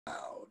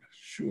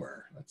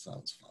Sure, that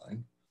sounds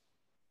fine.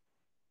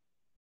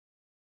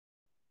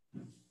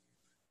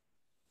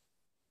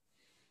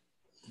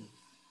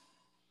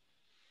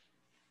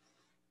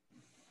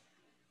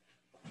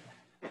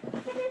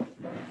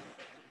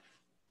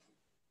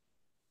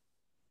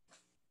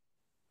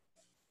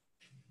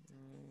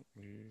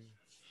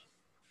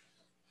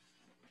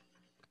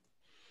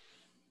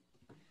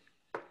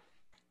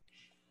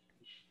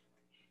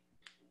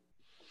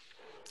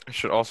 I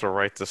should also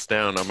write this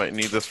down. I might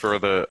need this for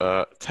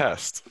the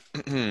test.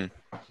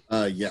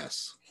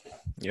 Yes.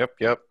 Yep,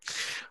 yep.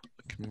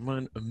 Come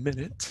on, a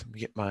minute. Let me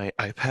get my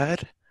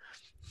iPad.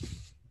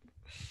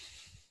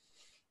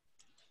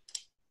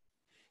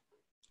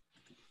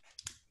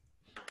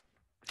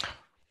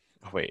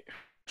 Oh, wait.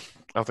 I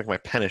don't think my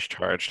pen is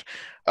charged.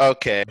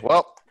 Okay,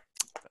 well,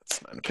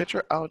 that's not a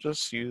picture. I'll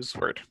just use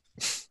Word.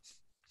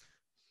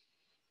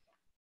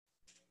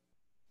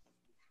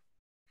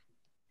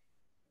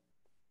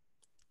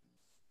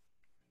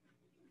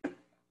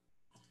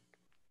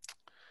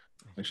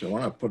 Actually, I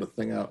want to put a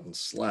thing out in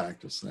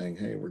Slack just saying,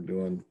 hey, we're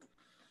doing.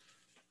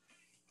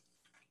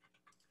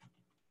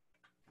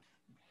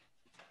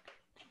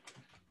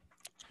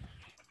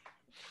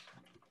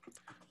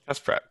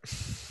 Test prep.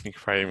 You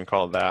could probably even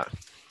call it that.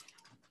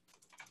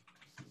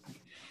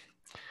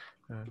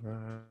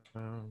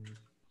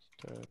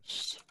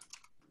 Test.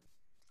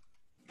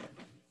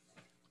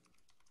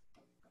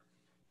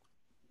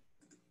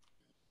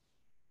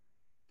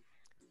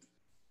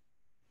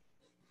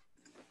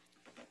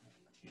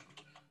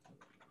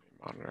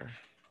 Monitor.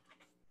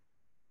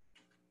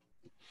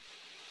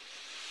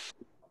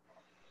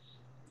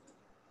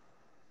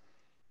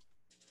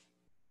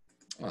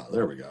 Oh,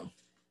 there we go.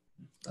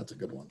 That's a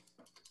good one.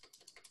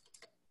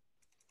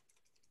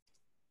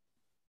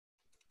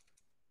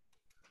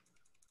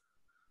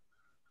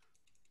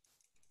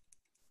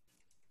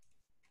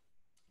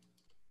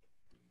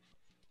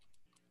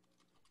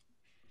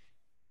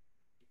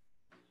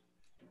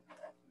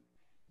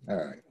 All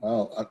right.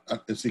 Well,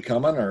 is he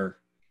coming or?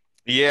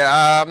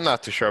 Yeah, I'm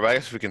not too sure, but I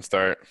guess we can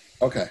start.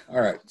 Okay.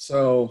 All right.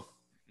 So,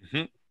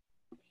 Mm-hmm.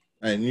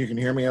 and you can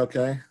hear me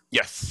okay?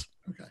 Yes.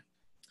 Okay.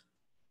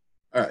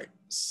 All right.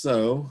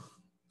 So,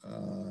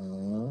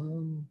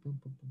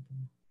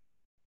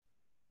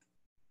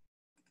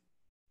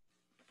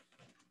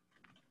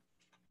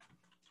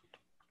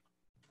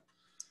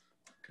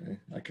 okay.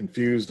 I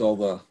confused all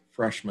the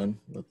freshmen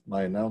with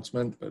my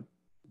announcement, but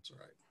it's all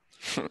right.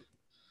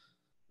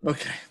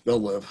 Okay.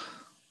 They'll live.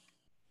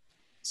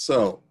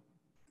 So,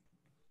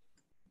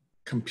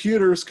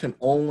 computers can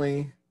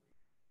only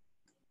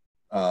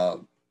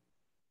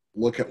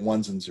look at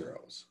ones and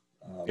zeros.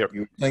 Yep.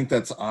 You think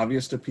that's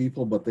obvious to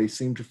people, but they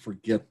seem to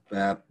forget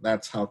that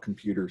that's how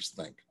computers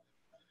think.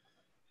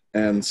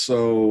 And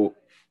so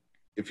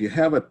if you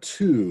have a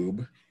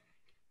tube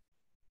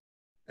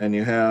and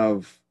you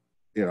have,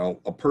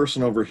 a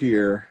person over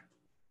here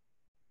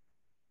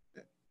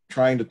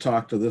trying to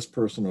talk to this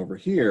person over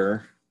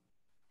here,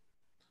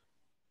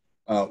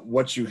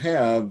 what you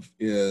have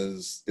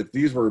is, if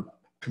these were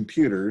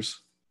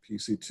computers,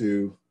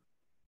 PC2,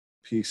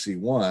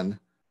 PC1,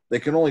 they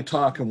can only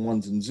talk in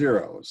ones and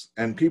zeros.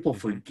 And people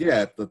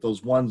forget that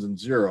those ones and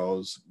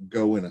zeros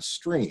go in a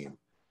stream.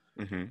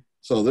 Mm-hmm.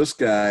 So this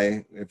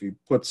guy, if he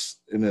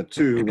puts in a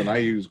tube, and I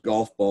use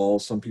golf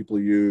balls, some people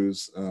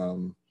use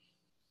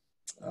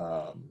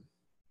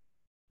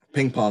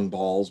ping pong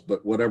balls,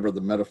 but whatever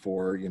the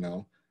metaphor,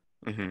 you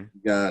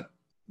got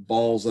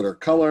balls that are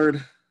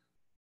colored,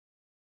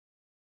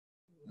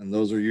 and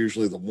those are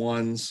usually the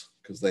ones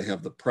because they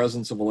have the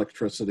presence of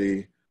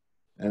electricity,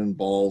 and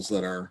balls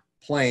that are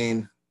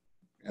plain,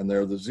 and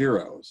they're the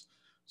zeros.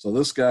 So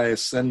this guy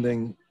is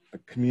sending a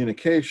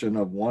communication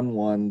of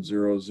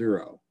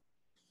 1100.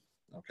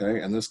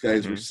 Okay, and this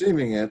guy's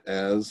receiving it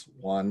as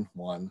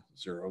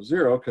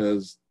 1100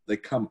 because they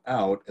come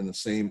out in the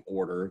same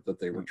order that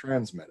they were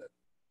transmitted.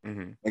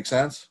 Make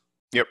sense?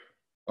 Yep.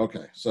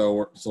 Okay,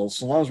 so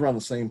long as we're on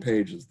the same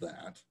page as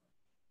that.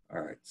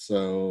 All right,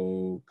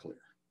 so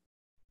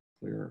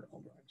clear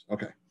all drawings.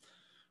 Okay,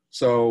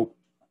 so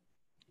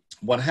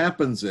what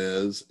happens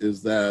is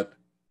that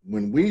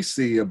when we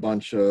see a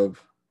bunch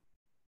of,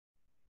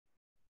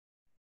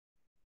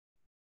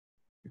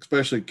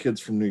 especially kids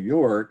from New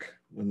York,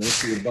 when they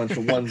see a bunch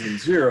of ones and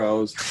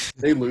zeros,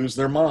 they lose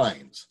their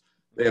minds.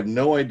 They have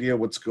no idea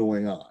what's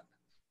going on.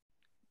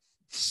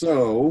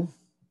 So,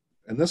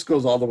 and this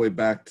goes all the way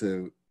back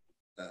to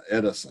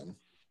Edison,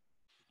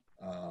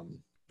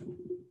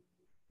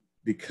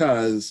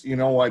 because you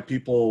know why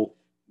people,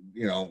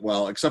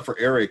 well, except for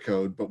area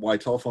code, but why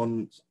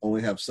telephones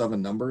only have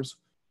 7 numbers?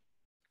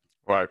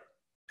 Why?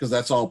 Because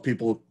that's all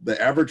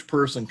the average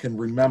person can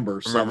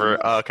remember.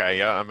 Okay,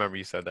 yeah, I remember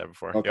you said that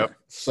before. Okay, yep.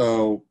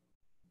 So,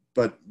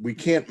 but we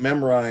can't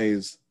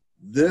memorize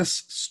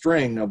this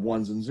string of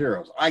ones and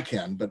zeros. I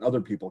can, but other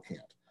people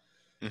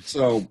can't.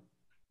 So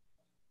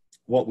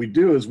what we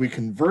do is we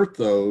convert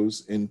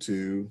those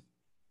into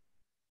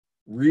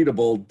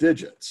readable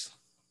digits.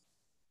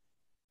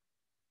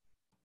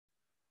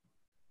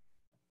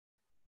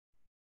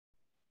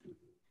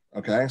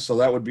 Okay, so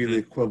that would be the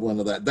equivalent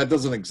of that. That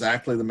doesn't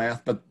exactly the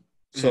math, but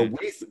so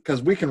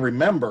because we can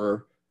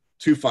remember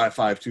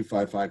 255,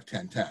 255,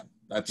 10, 10.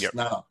 That's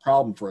not a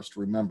problem for us to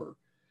remember.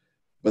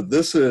 But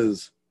this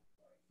is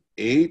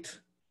 8,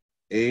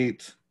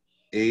 8,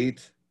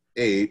 8,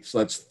 8. So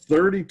that's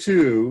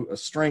 32, a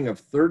string of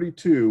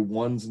 32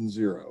 ones and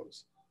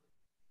zeros,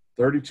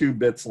 32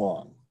 bits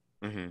long.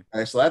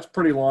 Okay, so that's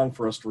pretty long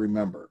for us to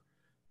remember.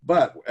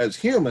 But as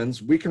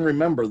humans, we can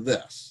remember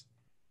this.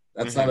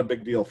 That's not a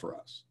big deal for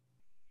us.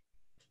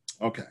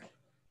 Okay,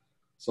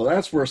 so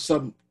that's where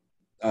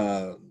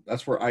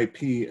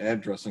IP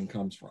addressing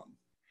comes from.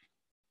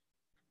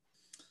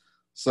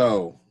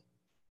 So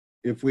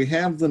if we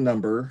have the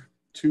number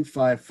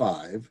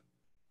 255,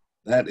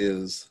 that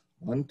is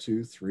 1,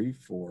 2, 3,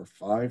 4,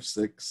 5,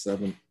 6,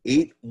 7,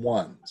 8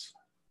 ones.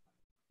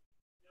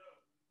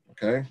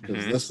 Okay,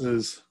 because this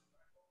is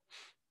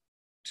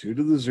 2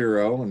 to the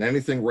 0, and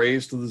anything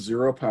raised to the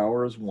 0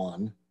 power is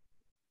 1.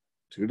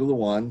 2 to the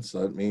 1,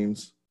 so that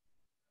means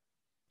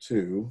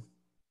 2.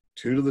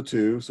 2 to the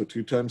 2, so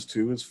 2 times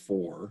 2 is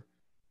 4.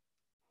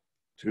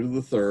 2 to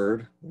the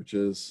 3rd, which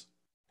is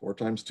 4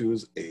 times 2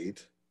 is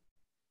 8.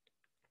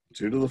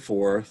 2 to the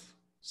 4th,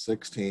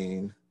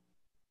 16.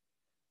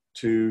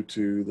 2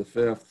 to the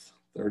 5th,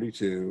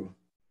 32.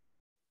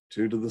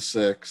 2 to the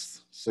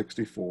 6th,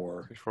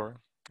 64.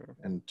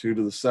 And 2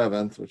 to the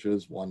 7th, which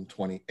is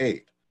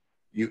 128.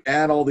 You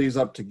add all these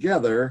up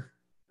together,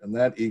 and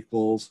that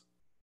equals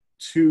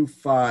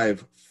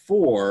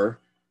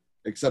 254,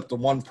 except the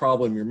one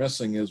problem you're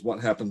missing is what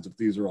happens if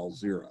these are all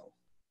 0.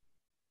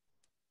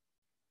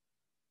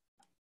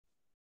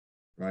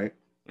 Right?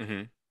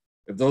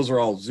 If those are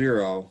all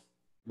 0,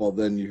 well,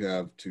 then you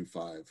have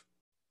 25,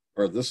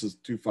 or this is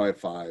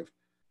 255.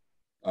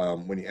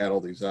 When you add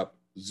all these up,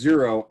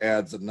 0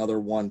 adds another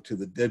 1 to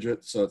the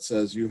digit, so it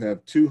says you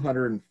have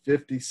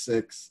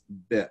 256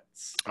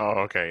 bits. Oh,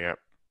 okay, yeah.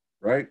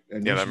 Right?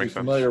 And you should be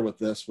familiar with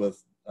this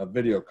with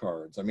video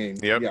cards. I mean,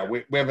 yeah,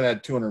 we haven't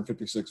had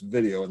 256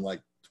 video in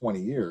like 20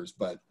 years,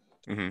 but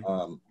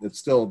it's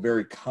still a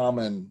very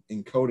common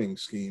encoding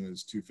scheme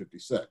is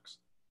 256.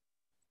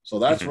 So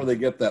that's where they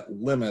get that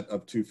limit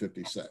of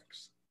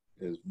 256,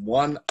 is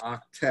 1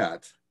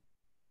 octet,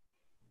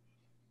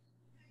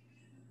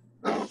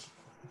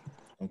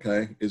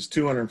 okay, is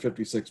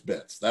 256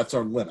 bits. That's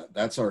our limit.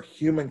 That's our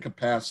human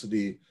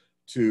capacity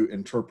to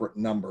interpret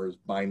numbers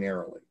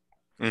binarily.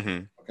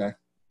 Okay,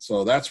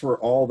 so that's where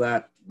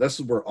this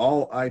is where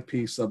all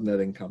IP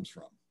subnetting comes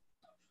from.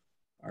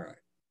 All right.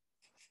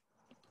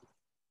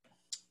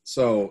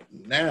 So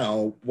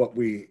now what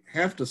we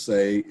have to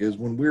say is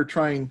when we're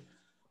trying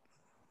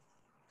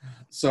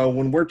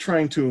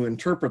to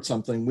interpret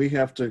something, we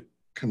have to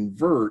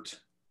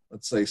convert,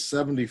 let's say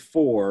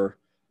 74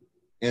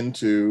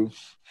 into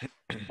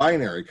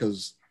binary,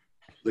 because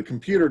the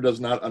computer does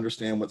not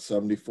understand what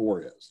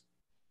 74 is.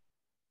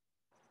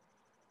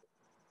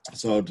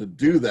 So to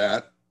do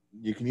that,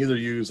 you can either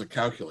use a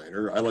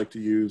calculator. I like to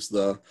use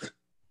the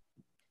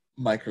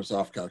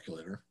Microsoft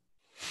calculator.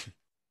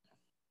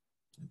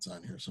 It's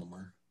on here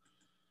somewhere.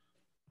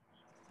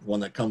 One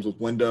that comes with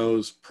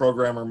Windows,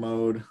 programmer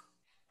mode.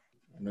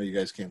 I know you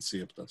guys can't see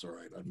it, but that's all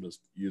right. I'm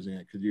just using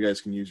it because you guys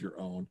can use your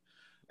own.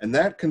 And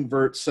that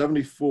converts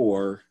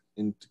 74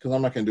 because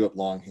I'm not going to do it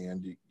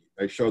longhand.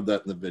 I showed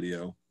that in the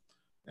video,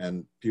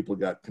 and people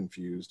got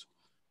confused.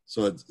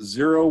 So it's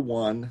 0,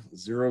 1,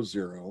 0,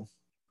 0,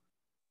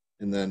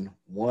 and then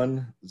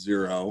 1,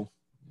 0,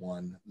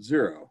 1,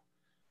 0.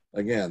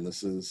 Again,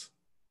 this is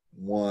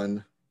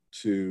 1,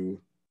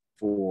 2,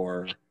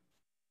 4,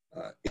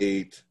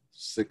 8,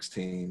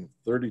 16,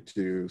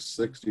 32,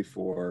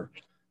 64,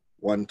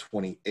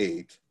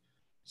 128.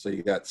 So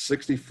you got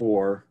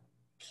 64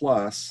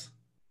 plus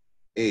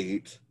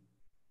 8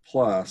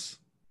 plus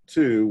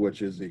 2,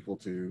 which is equal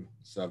to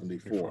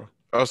 74.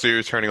 Oh, so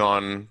you're turning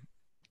on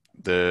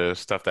the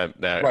stuff that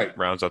right.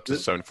 rounds up to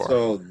 74.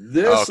 So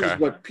this is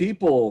what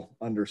people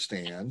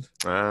understand.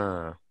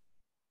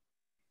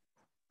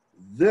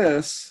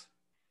 This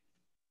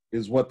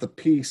is what the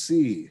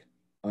PC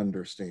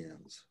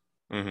understands.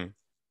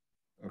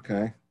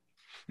 Okay?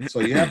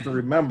 So you have to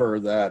remember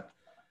that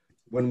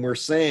when we're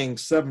saying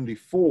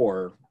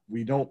 74,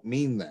 we don't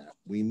mean that.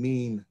 We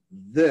mean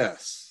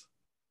this.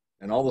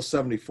 And all the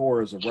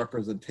 74 is a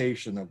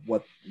representation of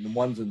what the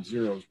ones and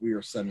zeros we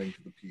are sending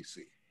to the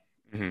PC.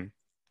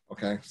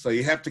 Okay, so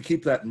you have to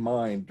keep that in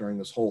mind during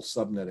this whole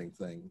subnetting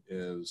thing,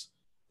 is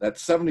that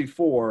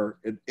 74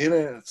 in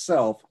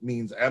itself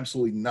means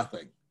absolutely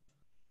nothing.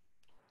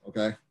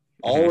 Okay,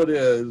 all it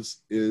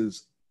is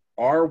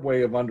our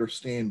way of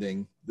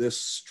understanding this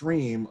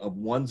stream of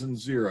ones and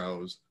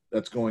zeros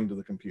that's going to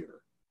the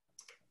computer.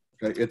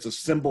 Okay, it's a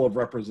symbol of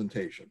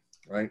representation,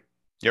 right?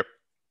 Yep.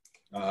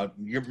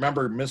 You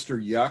remember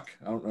Mr. Yuck?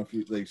 I don't know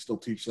if they still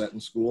teach that in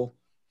school.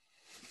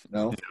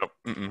 No?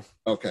 Nope.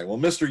 Okay, well,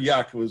 Mr.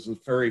 Yuck was a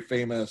very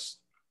famous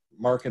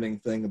marketing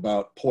thing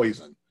about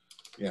poison.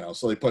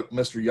 So they put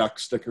Mr. Yuck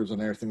stickers on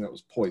everything that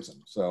was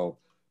poison. So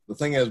the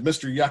thing is,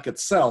 Mr. Yuck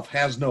itself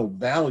has no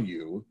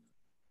value,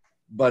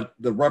 but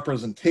the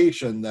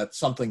representation that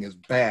something is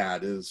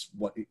bad is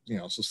what,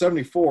 so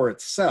 74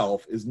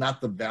 itself is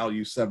not the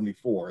value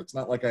 74. It's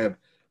not like I have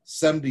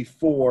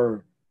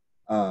 74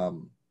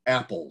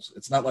 apples.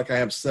 It's not like I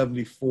have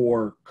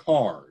 74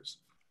 cars.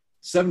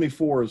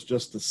 74 is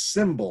just a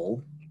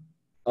symbol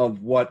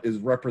of what is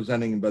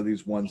representing by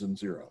these ones and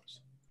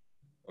zeros.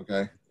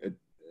 Okay?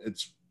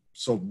 It's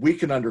so we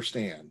can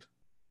understand,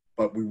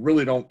 but we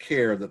really don't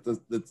care that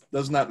that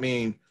does not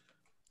mean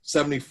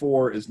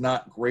 74 is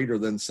not greater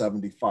than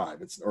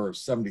 75 or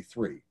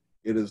 73.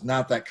 It is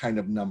not that kind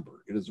of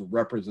number. It is a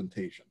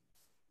representation.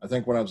 I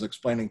think when I was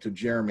explaining to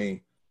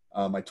Jeremy,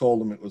 I told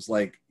him it was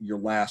like your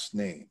last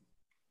name.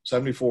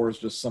 74 is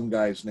just some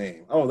guy's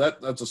name. Oh,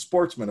 that's a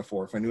sports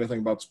metaphor. If I knew anything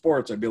about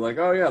sports, I'd be like,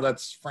 oh yeah,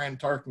 that's Fran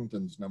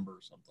Tarkenton's number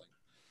or something.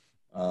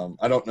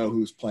 I don't know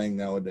who's playing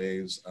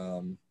nowadays.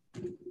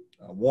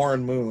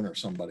 Warren Moon or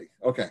somebody.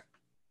 Okay.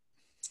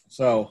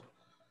 So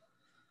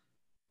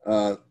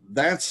so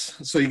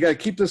you got to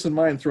keep this in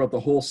mind throughout the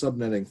whole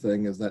subnetting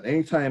thing, is that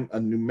anytime a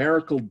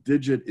numerical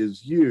digit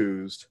is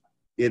used,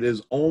 it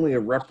is only a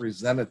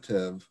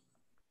representative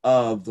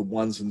of the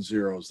ones and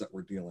zeros that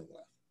we're dealing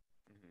with.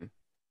 Mm-hmm.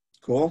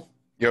 Cool?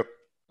 Yep.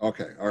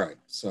 Okay. All right.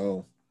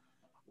 So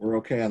we're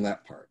okay on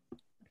that part.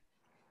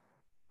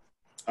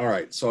 All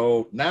right.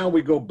 So now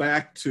we go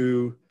back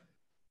to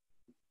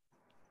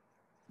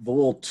the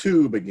little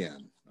tube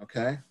again.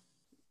 Okay.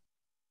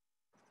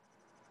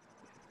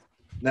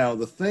 Now,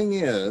 the thing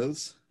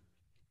is,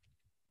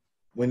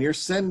 when you're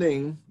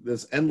sending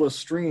this endless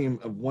stream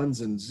of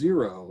ones and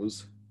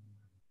zeros,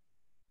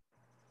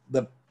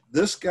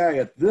 this guy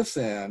at this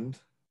end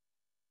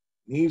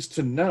needs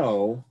to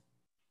know,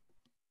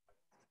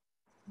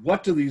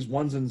 what do these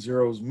ones and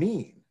zeros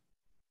mean?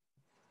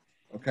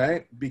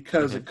 Okay?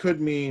 Because it could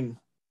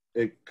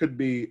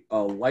be a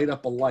light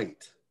up a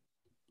light.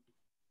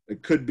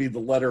 It could be the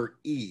letter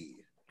E.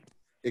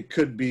 It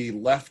could be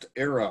left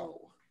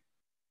arrow,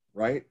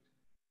 right?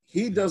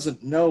 He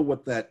doesn't know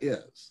what that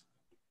is.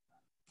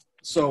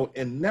 So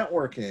in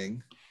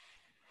networking,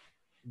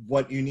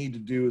 what you need to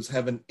do is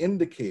have an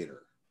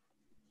indicator.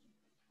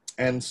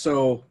 And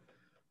so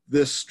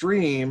this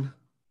stream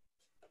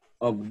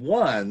of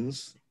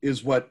ones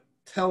is what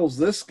tells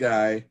this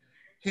guy,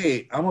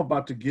 hey, I'm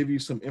about to give you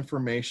some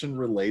information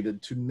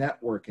related to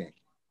networking.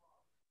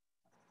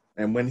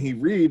 And when he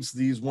reads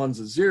these ones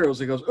and zeros,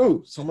 he goes,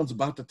 oh, someone's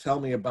about to tell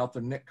me about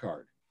their NIC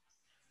card.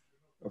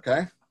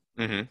 Okay?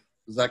 Mm-hmm.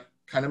 Does that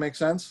kind of make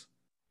sense?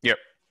 Yep.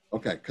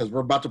 Okay, because we're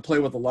about to play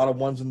with a lot of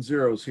ones and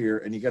zeros here,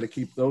 and you got to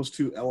keep those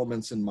two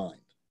elements in mind.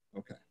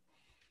 Okay.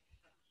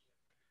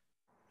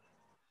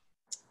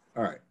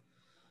 All right.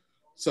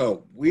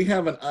 So we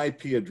have an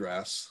IP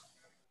address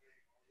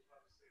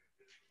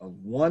of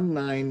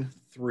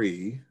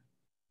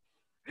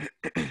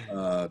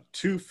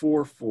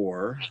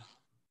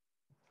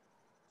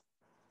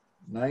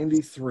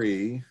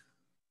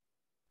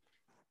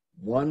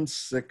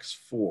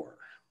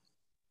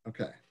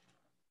Okay.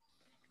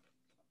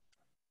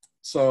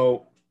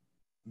 So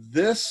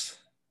this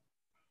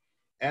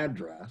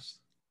address,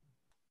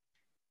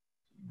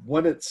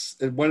 what it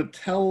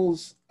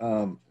tells,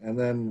 and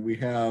then we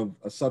have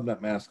a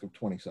subnet mask of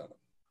 27.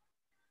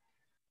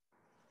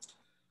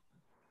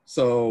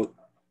 So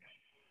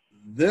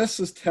this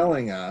is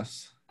telling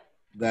us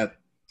that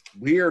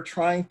we are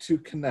trying to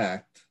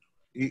connect,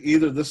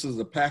 either this is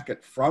a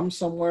packet from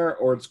somewhere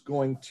or it's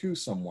going to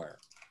somewhere.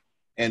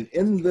 And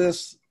in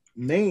this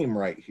name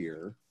right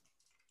here,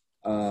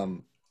 hold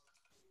on,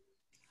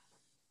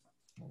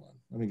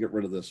 let me get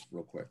rid of this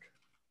real quick.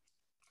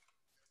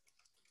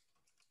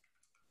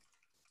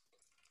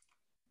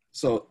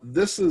 So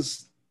this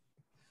is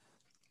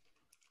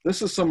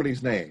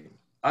somebody's name.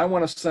 I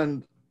want to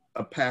send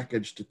a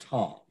package to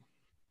Tom.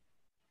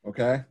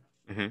 Okay?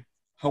 Mm-hmm.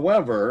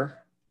 However,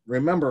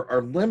 remember,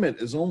 our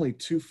limit is only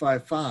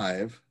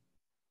 255.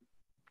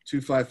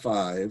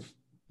 255.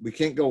 We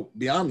can't go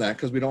beyond that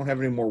because we don't have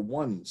any more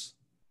ones.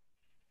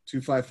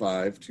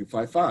 255,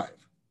 255.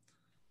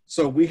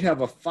 So we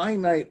have a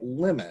finite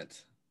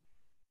limit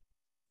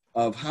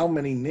of how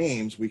many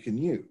names we can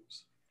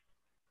use.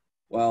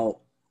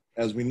 Well,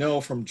 as we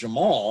know from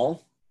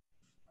Jamal,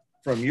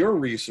 from your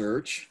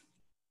research,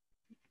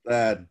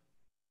 that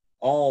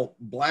all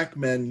black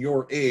men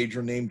your age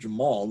are named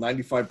Jamal,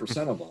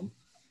 95% of them.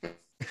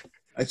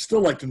 I'd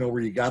still like to know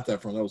where you got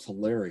that from. That was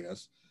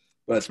hilarious.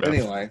 But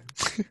anyway,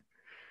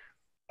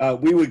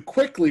 we would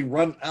quickly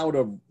run out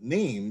of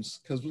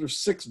names because there's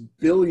 6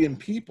 billion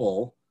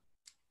people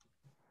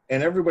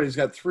and everybody's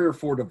got 3 or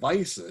 4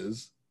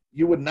 devices.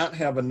 You would not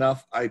have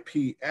enough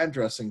IP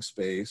addressing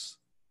space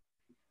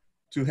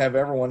to have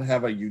everyone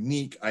have a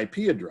unique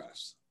IP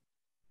address.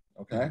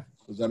 Okay?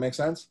 Does that make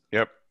sense?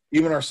 Yep.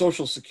 Even our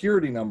social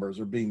security numbers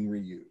are being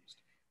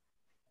reused.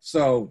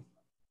 So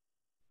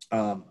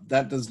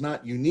that does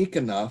not unique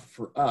enough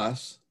for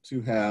us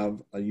to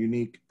have a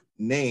unique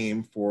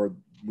name for,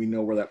 we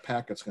know where that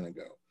packet's going to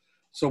go.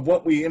 So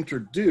what we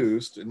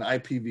introduced in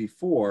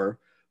IPv4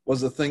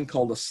 was a thing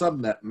called a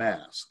subnet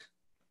mask.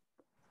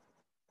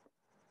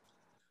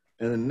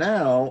 And then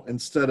now,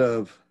 instead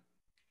of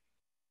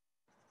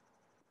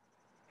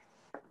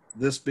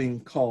this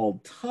being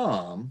called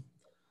Tom,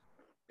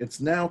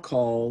 it's now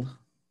called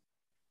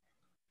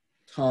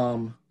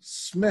Tom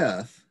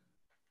Smith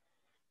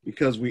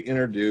because we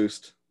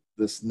introduced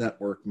this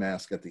network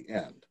mask at the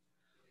end.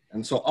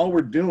 And so all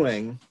we're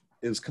doing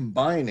is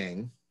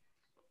combining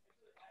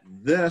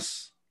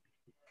this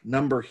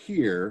number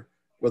here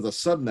with a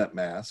subnet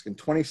mask, and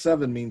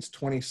 27 means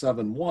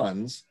 27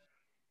 ones,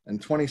 and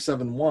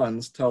 27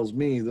 ones tells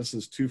me this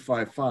is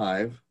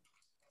 255,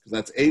 because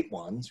that's 8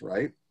 ones,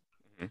 right?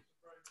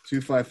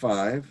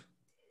 255,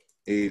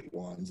 8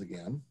 ones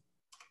again.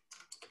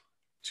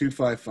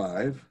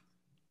 255,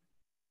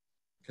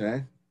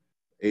 okay,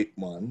 8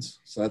 ones.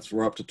 So that's,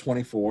 we're up to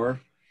 24,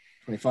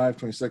 25,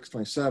 26,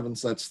 27,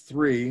 so that's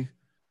 3.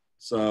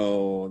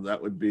 So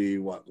that would be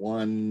what,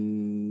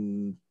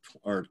 1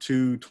 or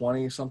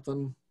 220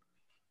 something?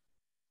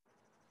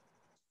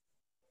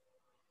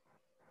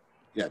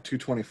 Yeah,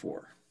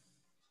 224.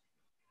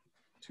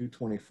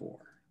 224.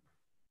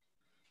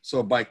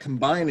 So by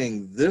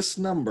combining this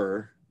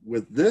number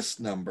with this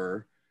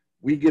number,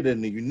 we get a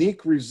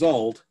unique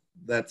result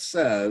that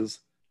says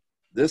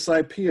this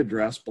IP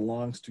address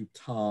belongs to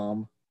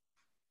Tom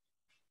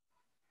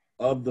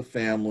of the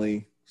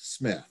family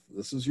Smith.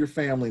 This is your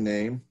family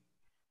name.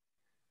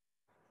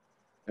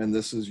 And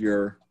this is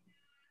your,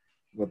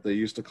 what they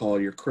used to call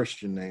your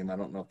Christian name. I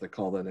don't know if they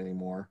call that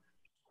anymore.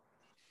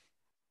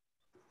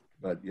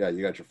 But yeah,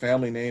 you got your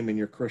family name and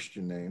your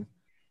Christian name.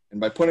 And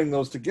by putting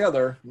those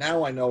together,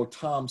 now I know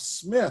Tom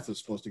Smith is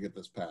supposed to get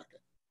this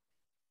packet,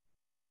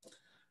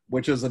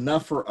 which is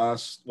enough for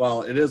us.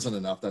 Well, it isn't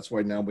enough. That's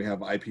why now we have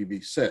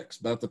IPv6.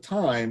 But at the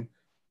time,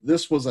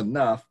 this was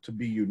enough to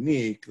be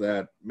unique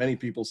that many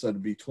people said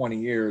it'd be 20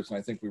 years. And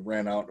I think we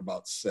ran out in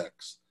about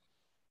 6.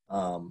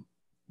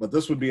 But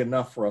this would be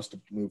enough for us to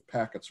move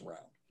packets around.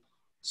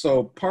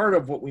 So part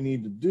of what we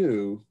need to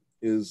do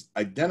is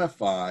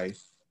identify,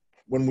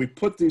 when we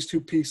put these two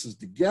pieces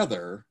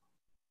together,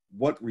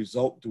 what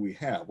result do we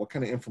have? What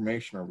kind of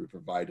information are we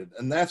provided?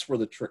 And that's where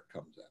the trick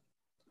comes in.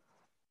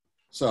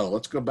 So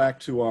let's go back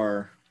to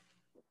our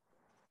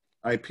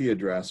IP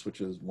address, which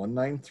is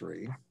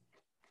 193.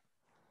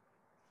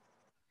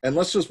 And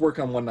let's just work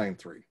on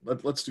 193.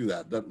 Let's do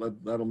that.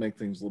 That'll make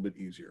things a little bit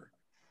easier.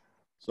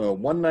 So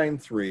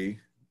 193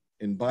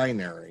 in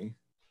binary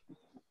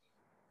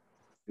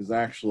is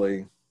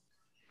actually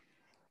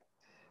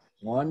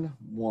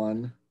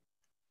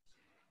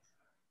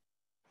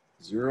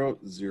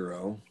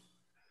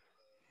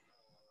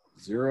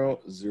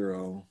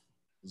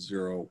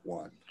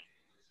 110001.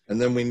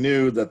 And then we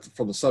knew that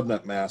from the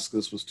subnet mask,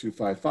 this was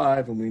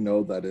 255, and we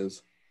know that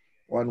is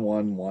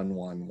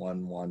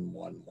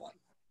 11111111.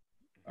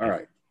 All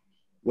right.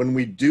 When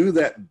we do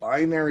that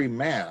binary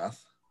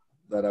math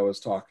that I was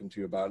talking to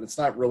you about, it's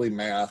not really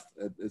math,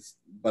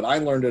 but I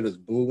learned it as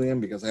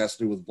Boolean because it has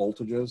to do with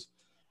voltages.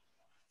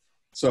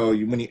 So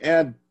when you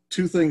add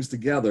two things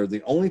together,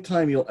 the only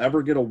time you'll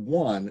ever get a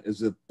 1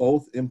 is if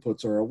both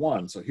inputs are a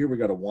 1. So here we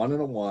got a 1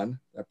 and a 1,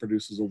 that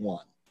produces a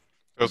 1.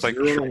 So it's like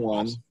 0 true and a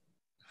 1. false.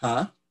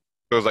 Huh?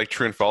 So it's like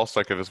true and false,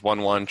 like if it's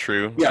 1, 1,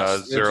 true,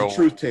 Yes, 0, it's a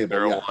truth table.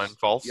 0, Yes. 1,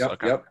 false? Yep,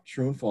 okay. Yep,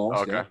 true and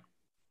false. Okay. Yep.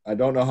 I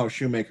don't know how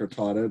Shoemaker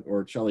taught it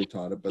or Shelley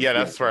taught it, but yeah,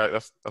 that's where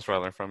that's where I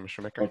learned from,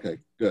 Mr. Maker. Okay,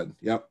 good.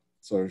 Yep.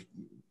 So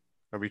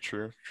that'd be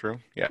true.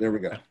 Yeah. There we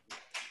go.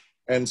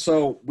 And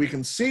so we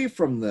can see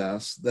from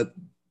this that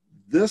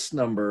this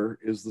number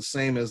is the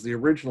same as the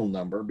original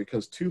number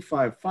because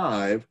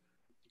 255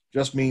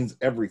 just means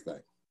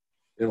everything.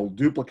 It'll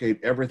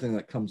duplicate everything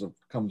that comes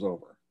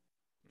over.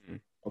 Mm-hmm.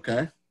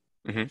 Okay?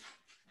 Mm-hmm.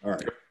 All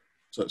right.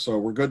 So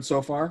we're good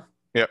so far?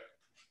 Yep.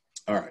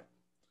 All right.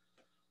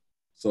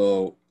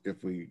 So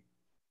if we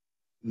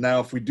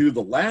do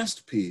the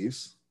last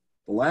piece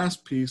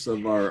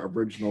of our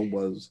original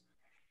was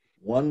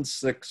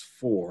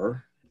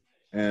 164,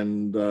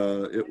 and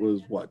it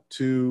was what,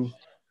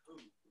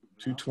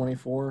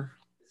 224?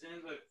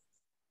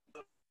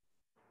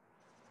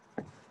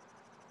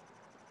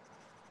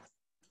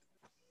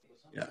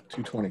 Yeah,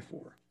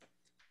 224.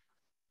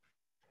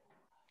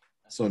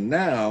 So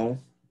now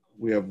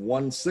we have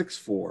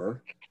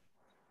 164,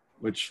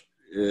 which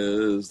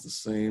is the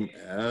same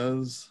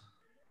as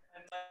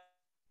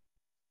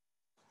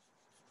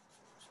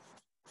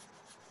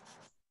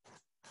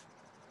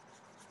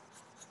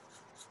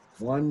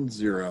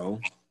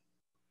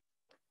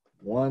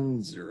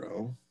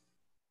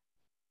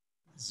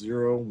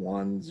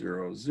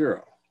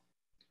 10100100.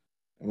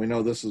 And we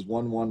know this is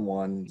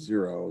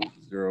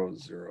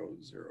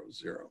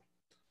 111000000.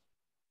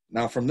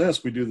 Now from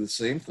this, we do the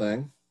same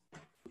thing.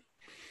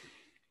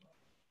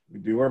 We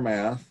do our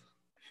math.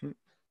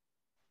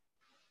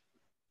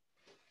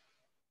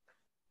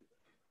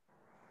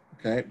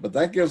 Okay, but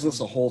that gives us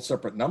a whole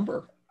separate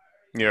number.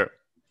 Yeah.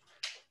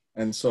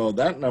 And so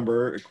that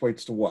number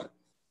equates to what?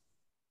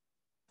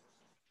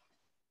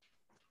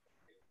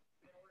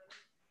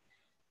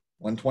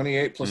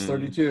 $128 plus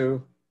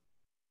 32.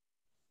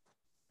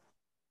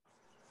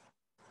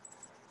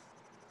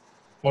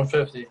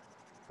 150.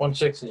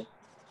 160.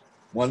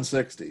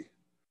 160.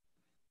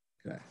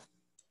 Okay.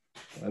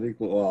 That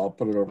equal, well, I'll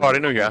put it over. Oh, I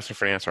didn't know you asked me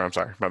for an answer. I'm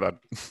sorry. My bad.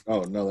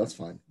 Oh, no, that's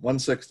fine.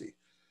 160.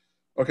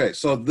 Okay,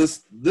 so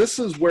this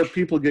is where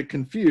people get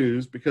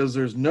confused because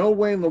there's no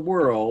way in the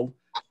world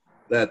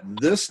that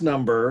this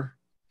number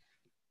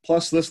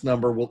plus this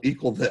number will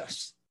equal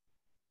this.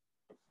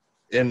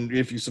 And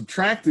if you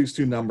subtract these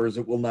two numbers,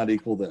 it will not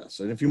equal this.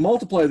 And if you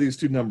multiply these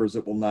two numbers,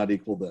 it will not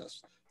equal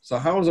this. So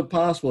how is it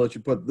possible that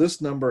you put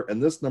this number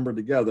and this number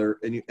together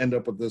and you end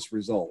up with this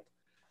result?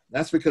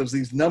 That's because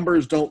these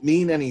numbers don't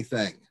mean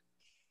anything.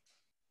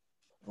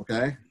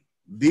 Okay?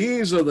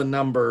 These are the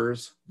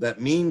numbers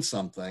that mean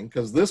something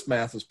because this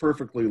math is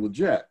perfectly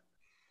legit.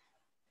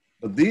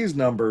 But these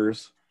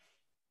numbers,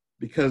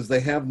 because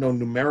they have no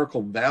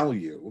numerical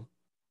value,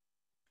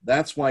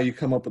 that's why you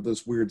come up with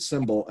this weird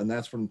symbol, and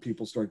that's when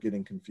people start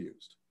getting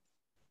confused.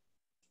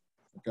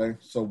 Okay,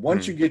 so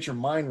once you get your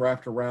mind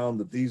wrapped around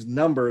that these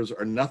numbers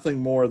are nothing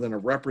more than a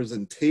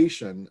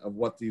representation of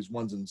what these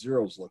ones and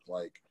zeros look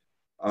like,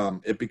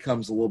 it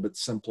becomes a little bit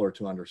simpler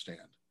to understand.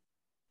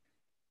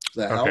 Does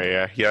that help?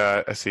 Okay,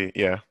 yeah, I see,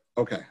 yeah.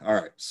 Okay, all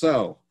right.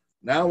 So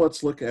now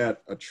let's look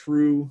at a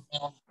true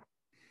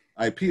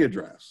IP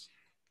address.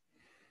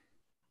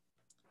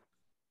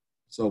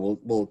 So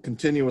we'll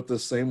continue with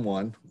this same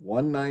one,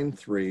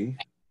 193,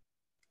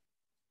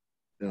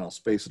 and I'll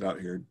space it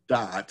out here,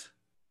 dot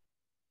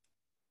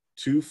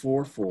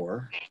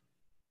 244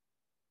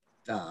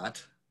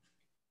 dot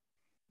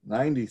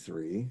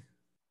 93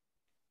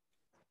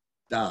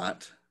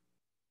 dot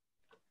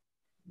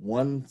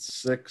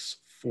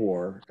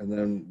 164, and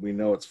then we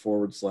know it's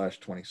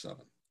 /27.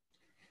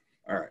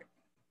 All right.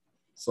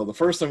 So the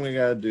first thing we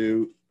got to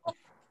do,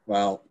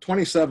 well,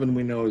 27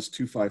 we know is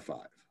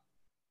 255.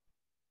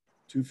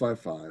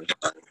 255.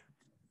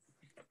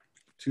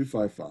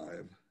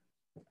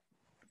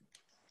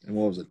 And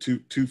what was it?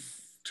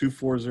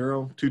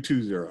 240?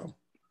 220.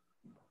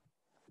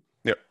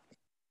 Yep.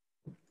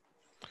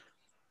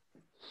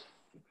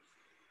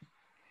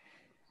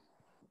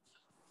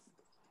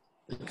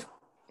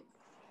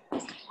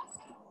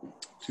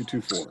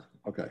 $224.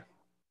 Okay.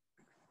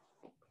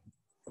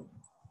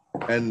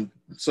 And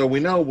so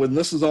we know when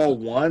this is all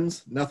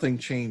ones, nothing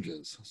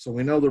changes. So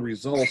we know the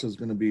result is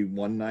going to be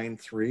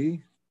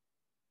 193.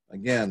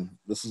 Again,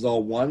 this is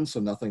all ones, so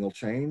nothing will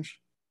change.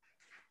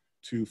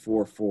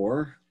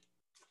 244.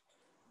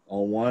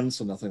 All ones,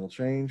 so nothing will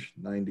change.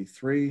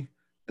 93.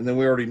 And then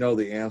we already know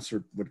the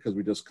answer because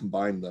we just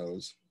combined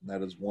those. And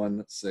that is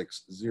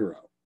 160.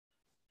 All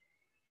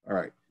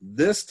right.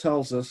 This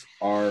tells us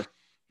our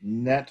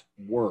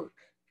network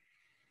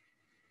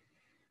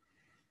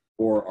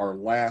or our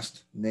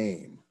last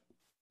name.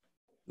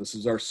 This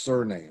is our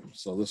surname.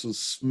 So this is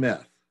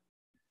Smith.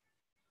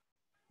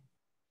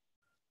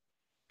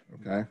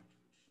 Okay.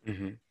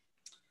 Mm-hmm.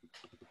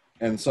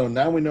 And so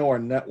now we know our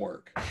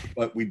network.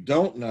 What we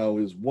don't know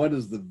is what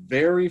is the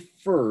very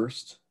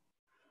first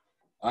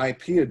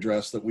IP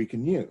address that we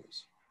can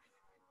use.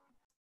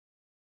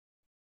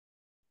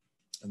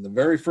 And the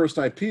very first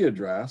IP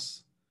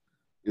address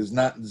is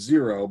not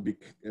zero,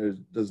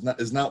 is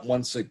not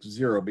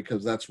 160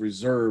 because that's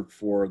reserved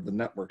for the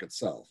network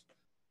itself.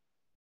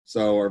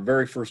 So our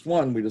very first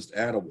one, we just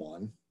add a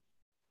 1.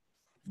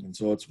 And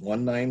so it's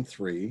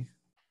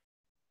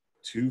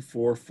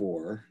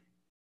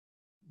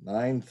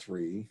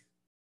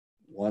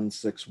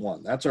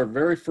 193.244.93.161. That's our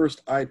very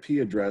first IP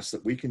address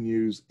that we can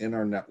use in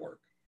our network.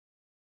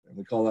 And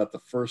we call that the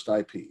first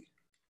IP.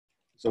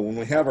 So when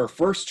we have our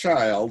first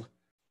child,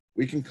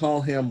 we can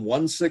call him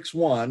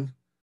 161,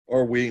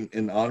 or we,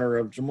 in honor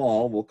of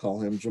Jamal, we'll call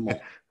him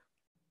Jamal.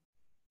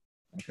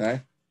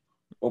 Okay?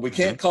 But we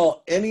can't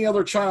call any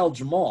other child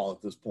Jamal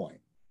at this point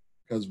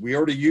because we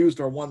already used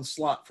our one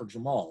slot for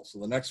Jamal. So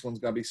the next one's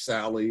got to be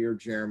Sally or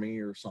Jeremy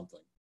or something.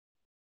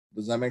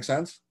 Does that make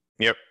sense?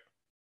 Yep.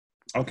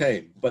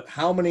 Okay, but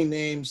how many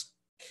names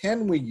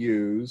can we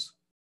use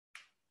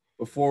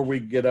before we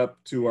get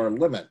up to our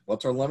limit?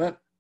 What's our limit?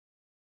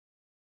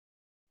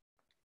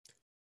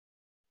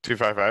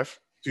 255.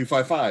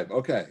 255.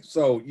 Okay,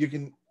 so you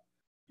can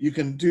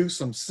do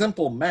some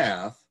simple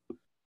math,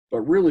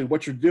 but really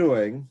what you're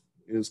doing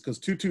is, because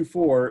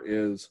 224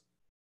 is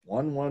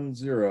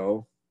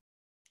 111.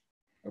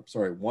 I'm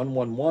sorry,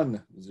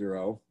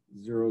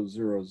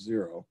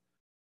 1110000.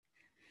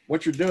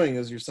 What you're doing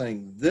is you're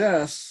saying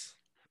this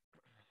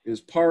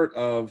is part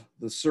of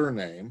the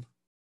surname.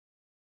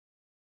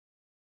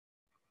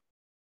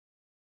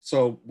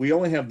 So we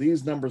only have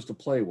these numbers to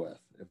play with.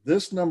 If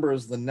this number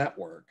is the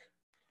network,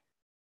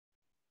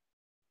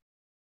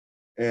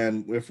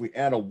 and if we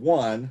add a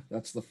 1,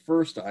 that's the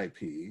first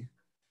IP.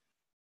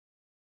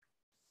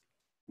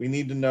 We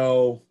need to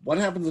know what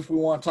happens if we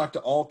want to talk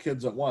to all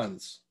kids at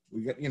once.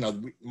 We get,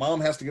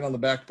 mom has to get on the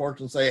back porch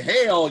and say,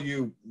 "Hey, all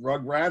you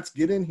rugrats,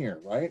 get in here,"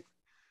 right?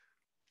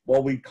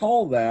 Well, we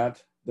call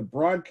that the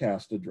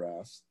broadcast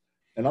address.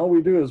 And all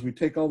we do is we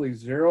take all these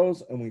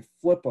zeros and we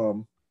flip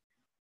them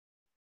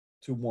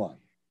to 1.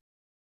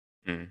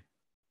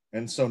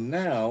 And so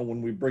now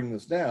when we bring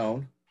this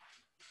down,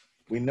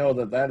 we know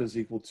that that is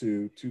equal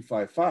to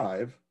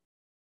 255.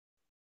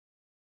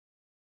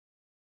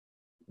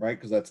 right?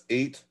 Because that's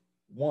 8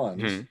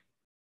 ones. Mm-hmm.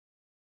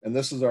 And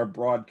this is our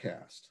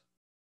broadcast.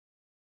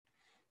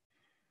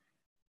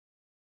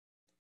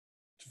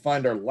 To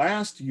find our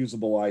last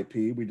usable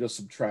IP, we just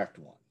subtract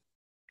 1.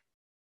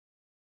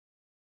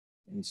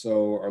 And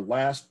so our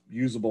last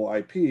usable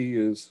IP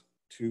is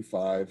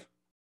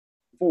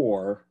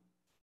 254,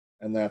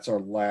 and that's our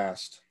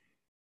last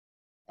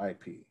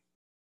IP.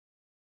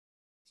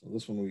 So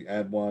this one we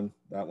add 1,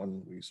 that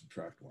one we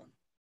subtract 1.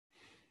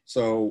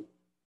 So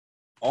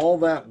all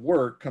that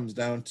work comes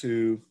down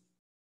to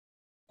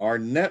our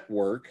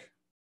network.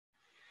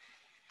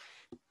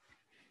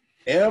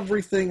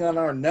 Everything on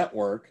our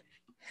network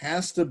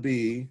has to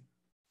be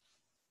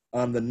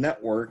on the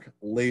network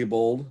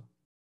labeled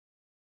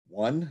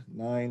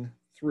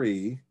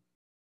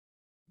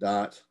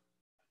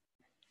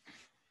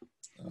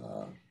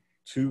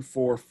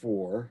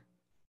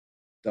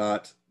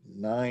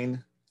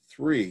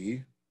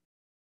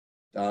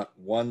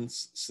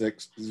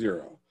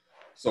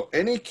So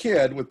any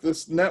kid with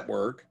this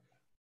network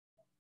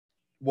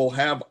will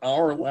have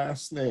our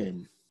last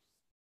name.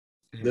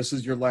 This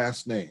is your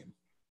last name.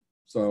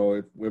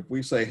 So if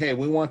we say, hey,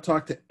 we want to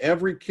talk to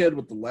every kid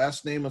with the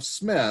last name of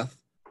Smith.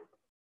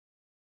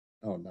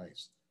 Oh,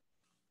 nice.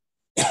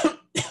 If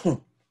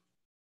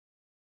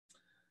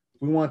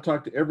we want to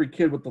talk to every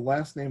kid with the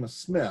last name of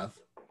Smith,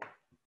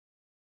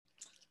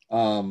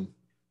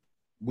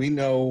 we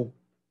know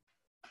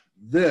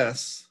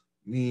this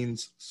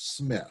means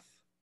Smith.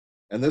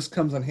 And this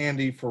comes in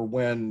handy for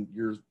when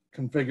you're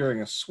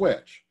configuring a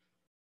switch.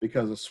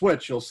 Because a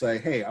switch, you'll say,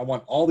 hey, I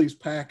want all these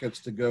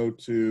packets to go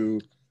to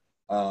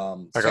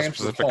Like Sanford a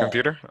specific Hall.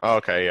 computer? Oh,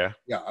 okay, yeah.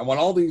 Yeah, I want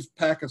all these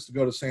packets to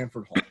go to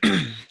Sanford Hall.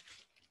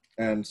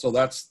 And so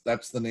that's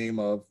the name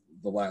of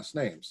the last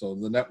name. So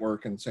the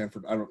network in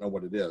Sanford, I don't know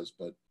what it is,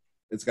 but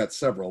it's got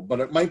several. But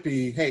it might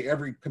be, hey,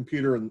 every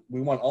computer, and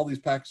we want all these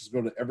packets to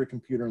go to every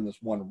computer in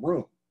this one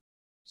room.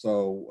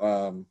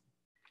 So,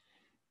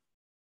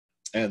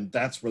 and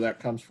that's where that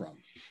comes from.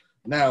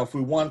 Now, if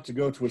we want to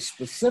go to a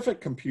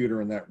specific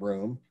computer in that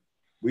room,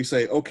 we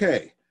say,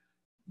 okay,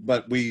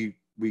 but we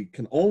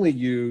can only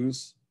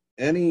use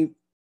any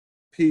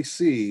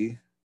PC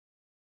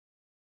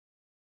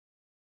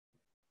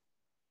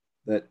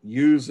that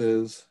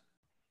uses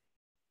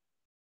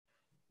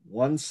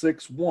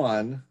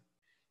 161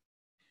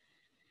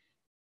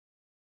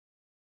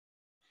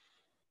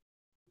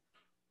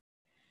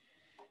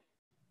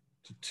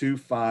 to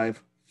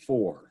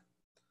 254.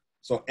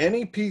 So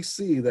any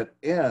PC that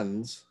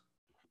ends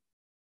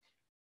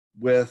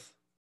with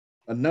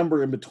a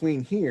number in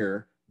between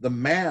here, the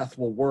math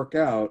will work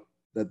out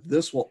that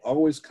this will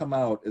always come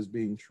out as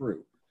being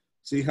true.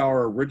 See how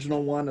our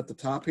original one at the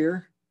top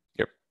here?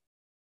 Yep.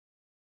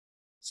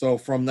 So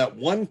from that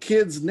one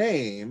kid's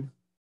name,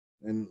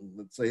 and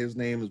let's say his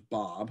name is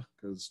Bob,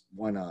 because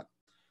why not?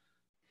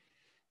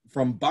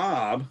 From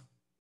Bob,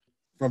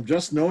 from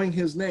just knowing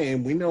his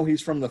name, we know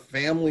he's from the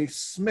family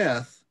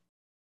Smith,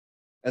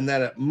 and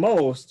that at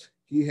most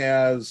he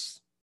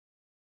has,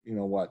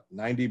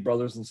 90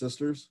 brothers and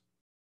sisters?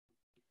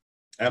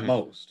 At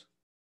most.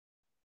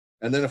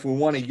 And then if we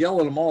want to yell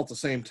at them all at the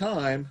same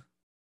time,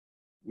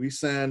 we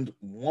send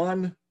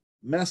one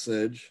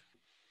message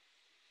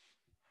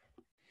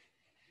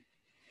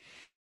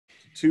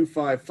to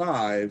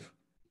 255,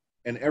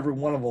 and every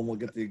one of them will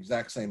get the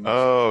exact same message.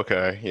 Oh,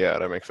 okay. Yeah,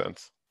 that makes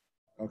sense.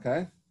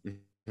 Okay?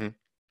 Mm-hmm.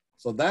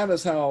 So that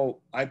is how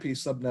IP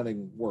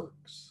subnetting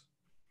works.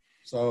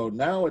 So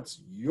now it's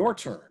your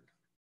turn.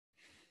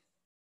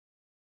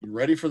 You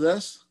ready for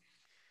this?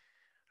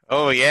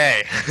 Oh,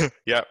 yay.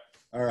 Yep.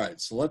 All right,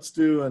 so let's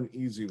do an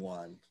easy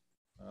one.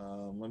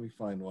 Let me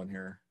find one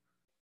here.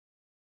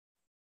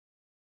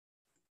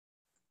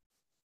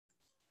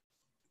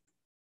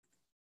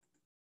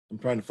 I'm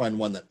trying to find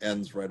one that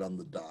ends right on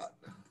the dot.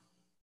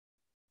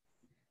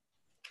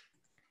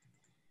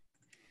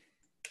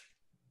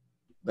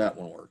 That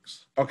one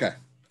works. Okay.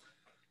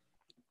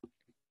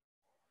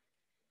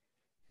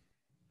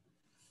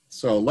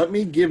 So let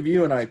me give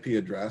you an IP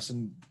address.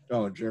 And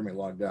Jeremy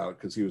logged out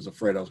because he was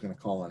afraid I was going to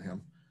call on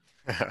him.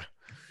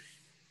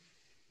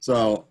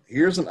 So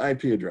here's an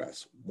IP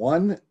address: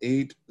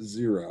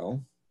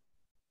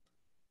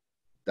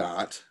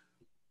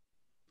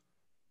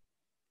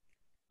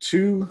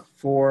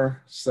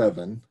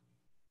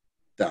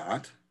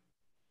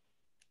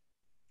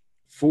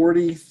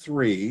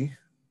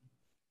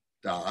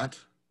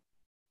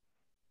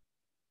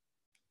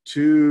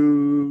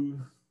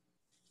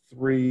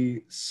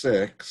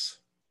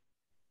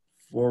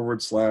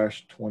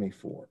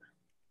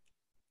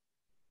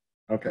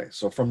 Okay,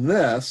 so from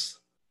this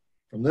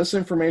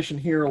information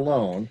here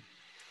alone,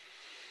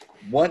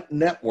 what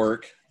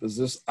network does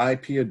this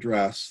IP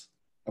address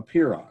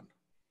appear on?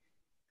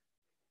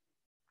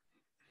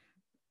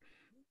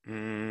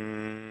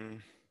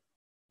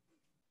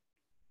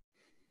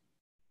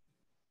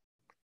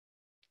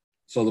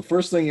 So the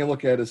first thing you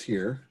look at is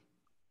here.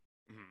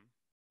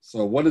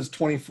 So what is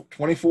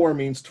 24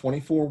 means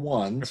 24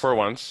 ones. 24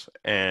 ones.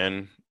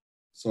 And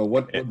so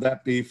what would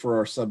that be for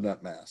our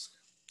subnet mask?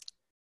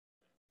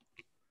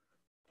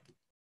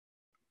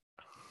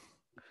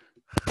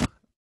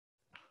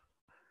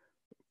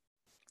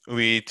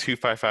 We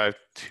 255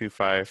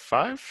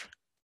 255.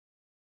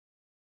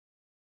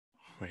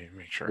 Wait, make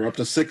We're sure. up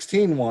to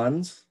 16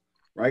 ones,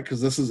 right?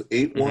 Because this is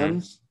 8 Mm-hmm.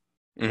 ones.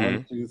 Mm-hmm.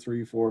 1, 2,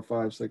 3, 4,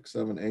 5, 6,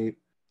 7, 8.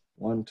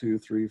 1, 2,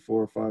 3,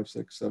 4, 5,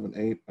 6, 7,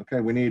 8. Okay,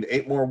 we need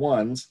 8 more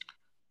ones.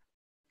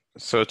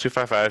 So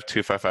 255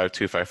 255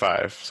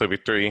 255. So it'd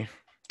be three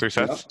Yep.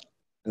 sets.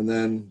 And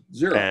then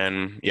 0,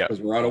 And yeah,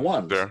 because we're out of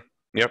ones. 0.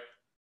 Yep.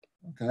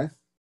 Okay.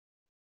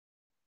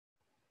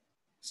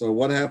 So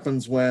what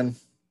happens when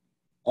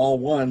all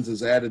ones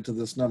is added to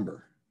this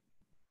number?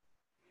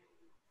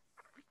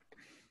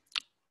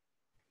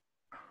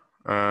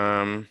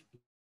 Um.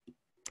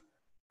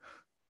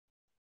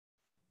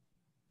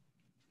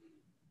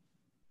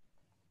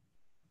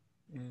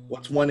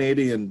 What's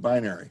 180 in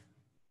binary?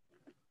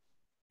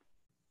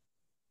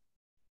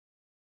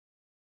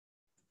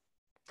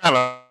 I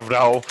don't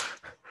know.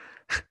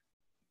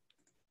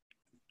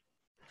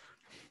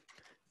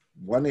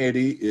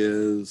 180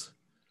 is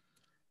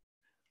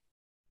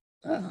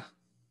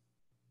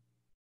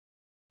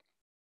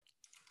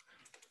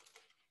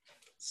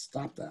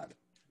stop that.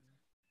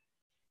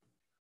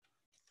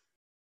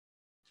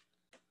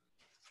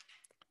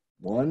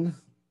 1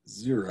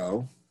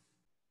 0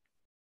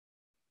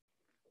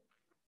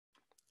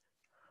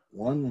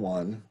 1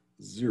 1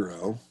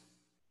 0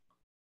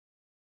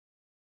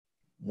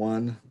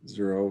 1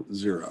 0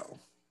 0.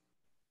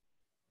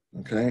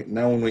 Okay,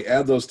 now when we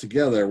add those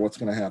together, what's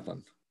going to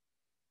happen?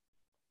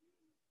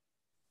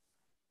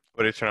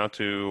 Would it turn out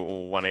to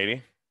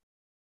 180?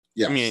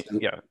 Yes. I mean,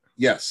 yeah.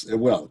 Yes, it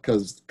will,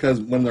 because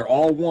when they're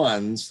all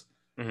ones,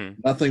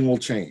 Mm-hmm. nothing will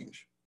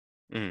change.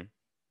 Mm-hmm.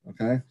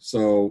 Okay,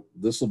 so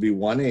this will be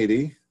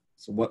 180.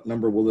 So what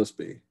number will this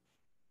be?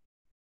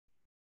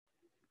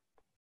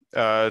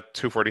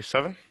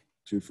 247.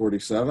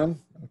 247.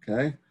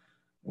 Okay, and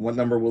what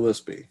number will this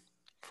be?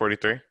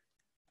 43.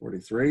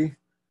 43.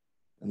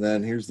 And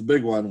then here's the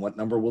big one. What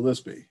number will this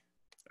be?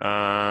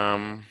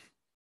 Um.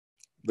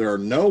 There are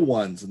no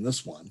ones in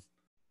this one.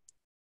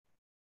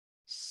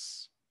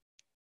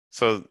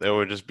 So it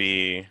would just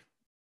be.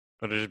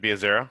 Would it just be a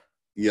 0?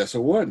 Yes,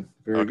 it would.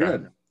 Very Okay.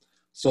 good.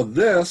 So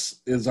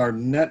this is our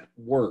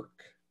network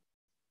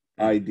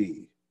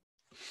ID.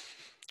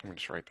 Let me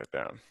just write that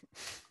down.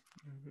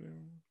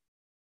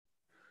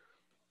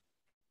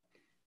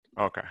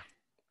 Okay.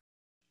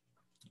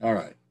 All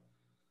right.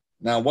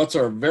 Now, what's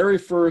our very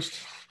first,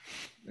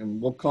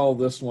 and we'll call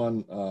this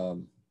one,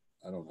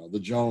 I don't know, the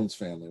Jones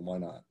family. Why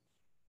not?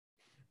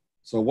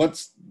 So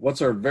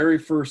what's our very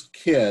first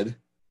kid?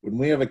 When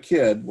we have a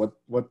kid, what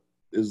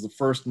is the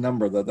first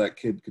number that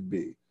kid could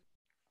be?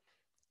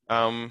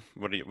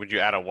 Would you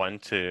add a 1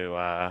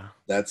 to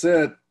That's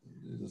it.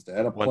 Just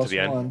add a 1 to plus the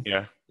end? 1.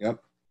 Yeah. Yep.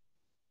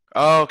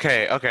 Oh,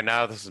 okay. Okay.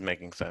 Now this is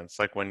making sense.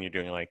 Like when you're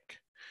doing like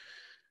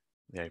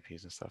the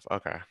IPs and stuff.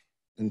 Okay.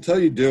 Until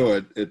you do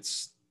it,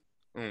 it's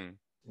Mm.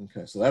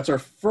 okay. So that's our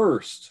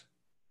first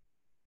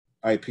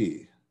IP.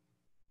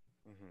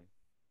 Mm-hmm.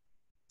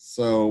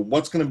 So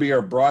what's going to be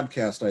our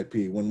broadcast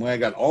IP? When I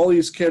got all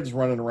these kids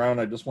running around,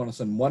 I just want to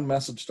send one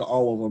message to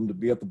all of them to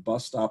be at the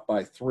bus stop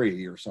by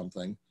 3 or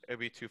something. It'd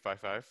be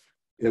 255.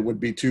 It would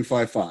be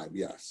 255.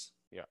 Yes.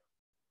 Yeah.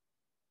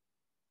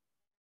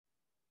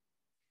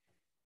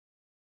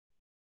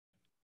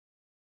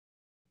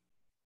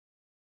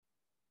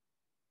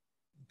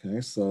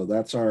 Okay. So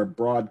that's our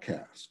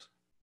broadcast.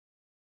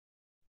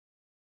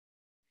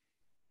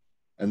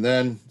 And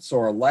then, so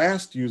our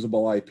last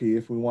usable IP,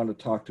 if we want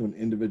to talk to an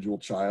individual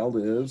child,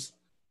 is?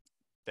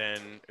 Then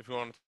if we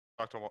want to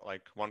talk to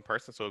like one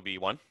person, so it would be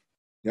 1.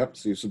 Yep.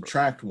 So you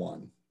subtract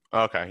 1.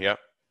 Okay. Yep.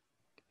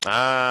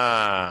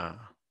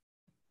 Ah.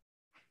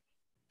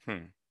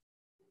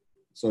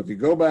 So if you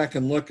go back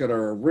and look at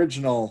our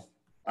original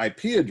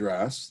IP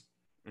address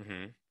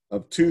Mm-hmm.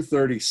 of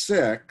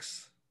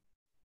 236,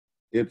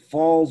 it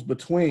falls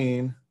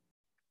between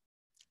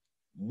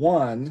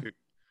 1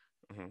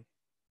 Mm-hmm.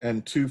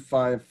 and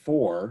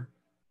 254.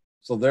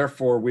 So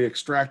therefore, we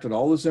extracted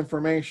all this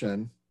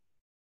information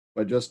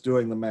by just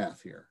doing the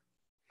math here.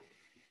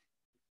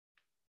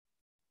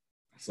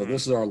 So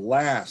this is our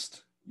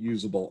last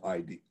usable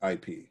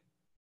IP.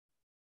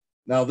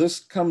 Now, this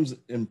comes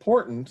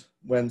important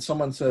when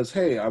someone says,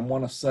 hey, I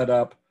want to set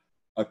up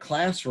a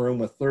classroom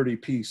with 30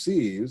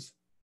 PCs.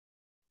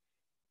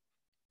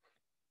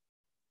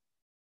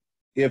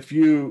 If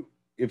you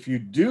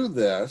do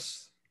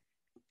this,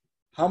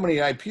 how many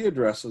IP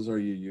addresses are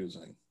you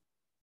using?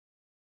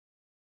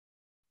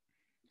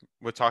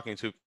 We're talking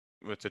to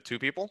 2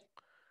 people.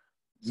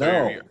 So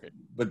No,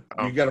 but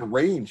oh. you got a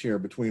range here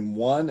between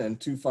 1 and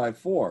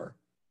 254.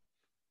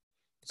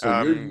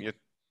 So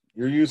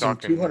you're using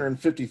talking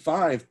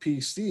 255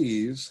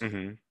 PCs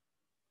Mm-hmm.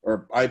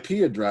 or IP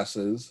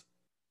addresses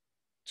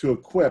to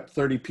equip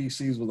 30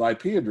 PCs with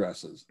IP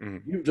addresses.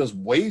 Mm-hmm. You've just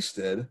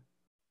wasted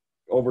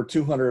over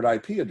 200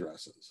 IP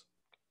addresses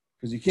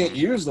because you can't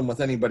use them with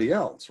anybody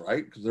else,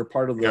 right? Because they're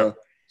part of the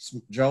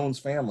Jones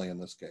family in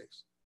this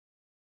case.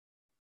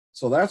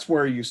 So that's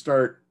where you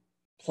start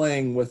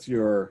playing with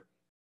your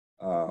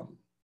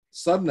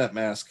subnet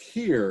mask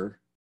here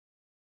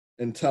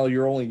until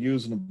you're only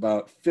using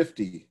about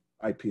 50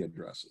 IP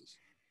addresses.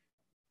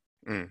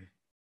 Mm.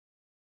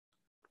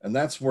 And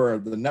that's where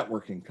the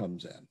networking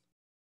comes in.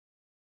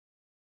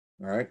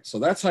 All right. So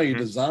that's how you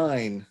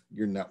design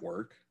your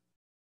network,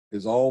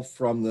 is all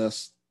from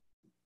this.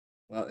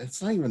 Well,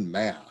 it's not even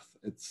math.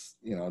 It's,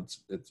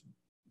 it's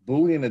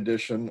Boolean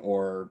addition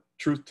or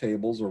truth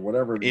tables or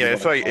whatever. Yeah,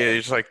 it's like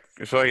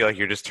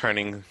you're just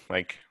turning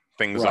like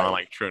things on,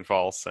 like true and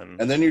false, and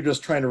then you're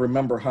just trying to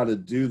remember how to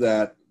do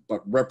that,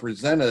 but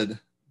represented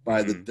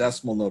by the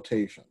decimal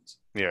notations.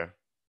 Yeah.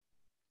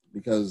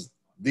 Because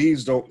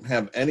these don't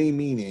have any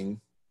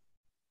meaning.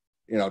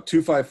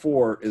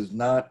 254 is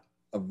not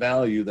a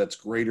value that's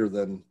greater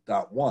than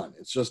 .1.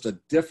 It's just a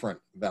different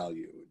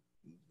value.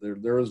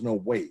 There is no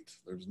weight.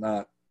 There's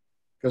not,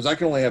 because I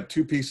can only have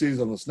two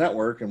PCs on this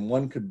network, and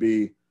one could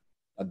be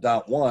a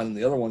 .1,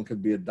 the other one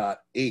could be a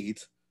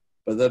 .8,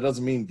 but that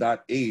doesn't mean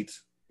 .8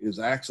 is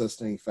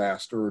accessed any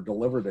faster or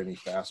delivered any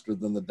faster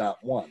than the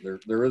 .1.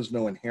 There is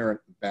no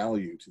inherent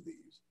value to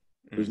these.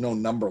 There's no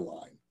number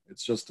line.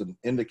 It's just an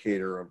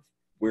indicator of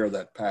where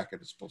that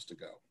packet is supposed to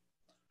go.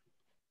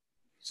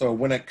 So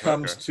when it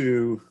comes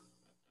to,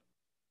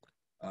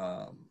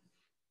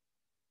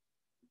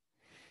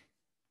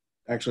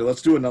 actually,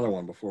 let's do another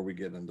one before we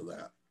get into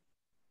that.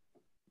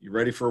 You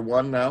ready for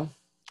one now?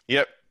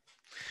 Yep.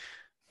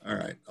 All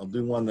right. I'll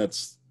do one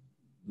that's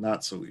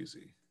not so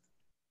easy.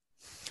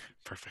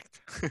 Perfect.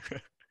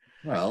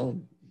 Well,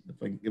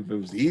 if it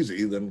was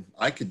easy, then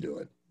I could do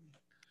it.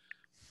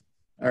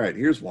 All right.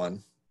 Here's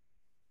one.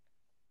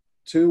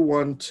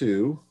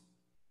 212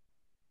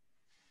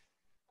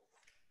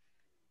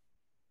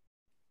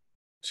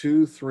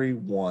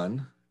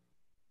 231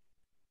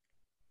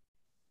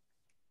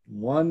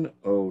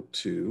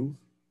 102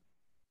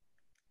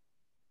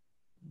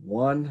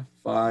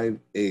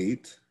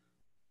 158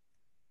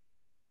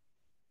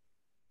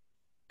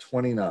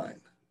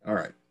 29. All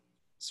right.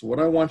 So what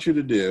I want you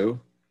to do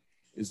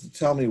is to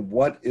tell me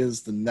what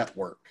is the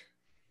network.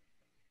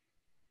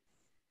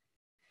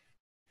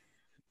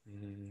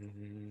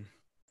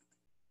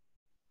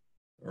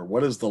 Or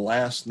what is the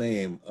last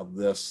name of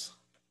this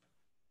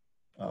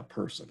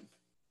person?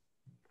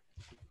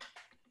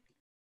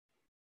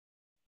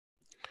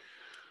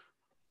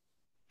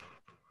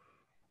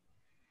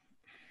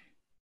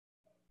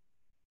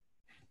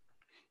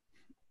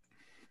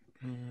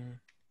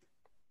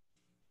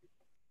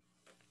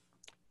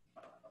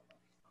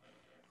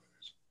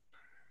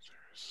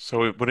 So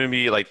wouldn't it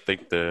be like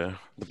the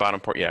bottom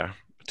port? Yeah,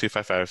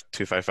 255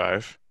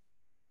 255.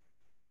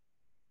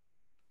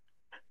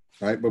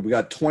 Right, but we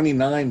got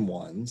 29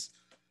 ones.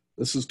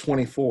 This is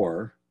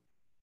 24.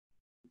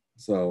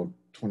 So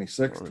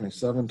 26,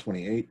 27,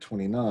 28,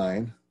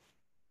 29.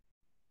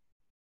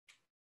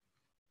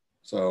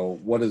 So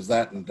what is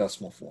that in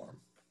decimal form?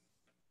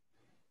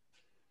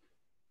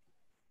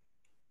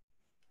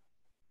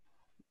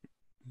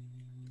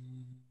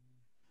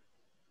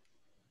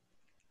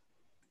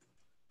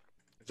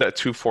 Is that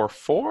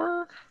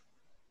 244?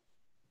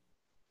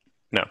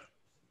 No.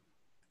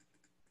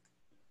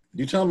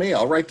 You tell me.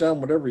 I'll write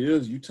down whatever it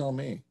is. You tell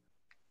me.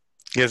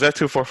 Yeah, is that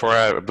 244?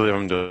 I believe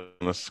I'm doing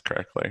this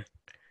correctly.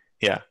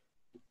 Yeah.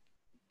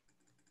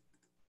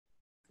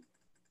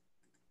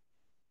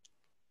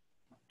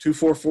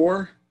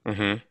 244?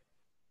 Mm-hmm.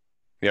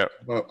 Yep.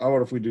 Well, how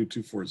about if we do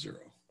 240?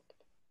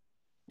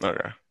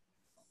 Okay.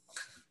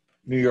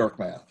 New York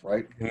math,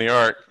 right? New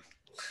York.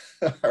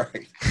 All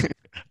right.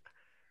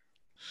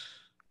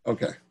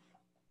 Okay.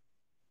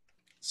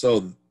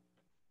 So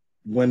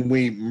when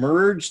we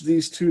merge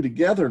these two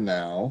together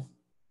now,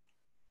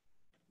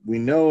 we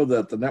know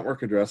that the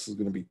network address is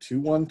going to be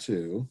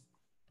 212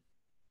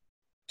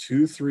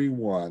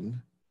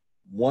 231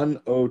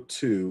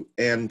 102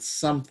 and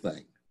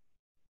something.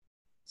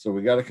 So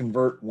we got to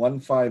convert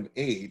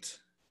 158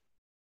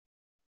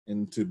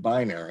 into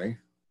binary.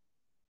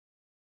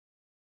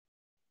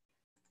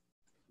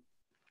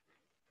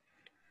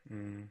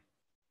 Mm.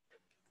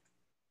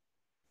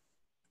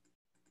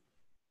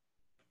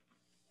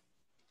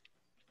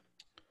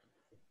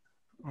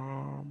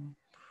 Um.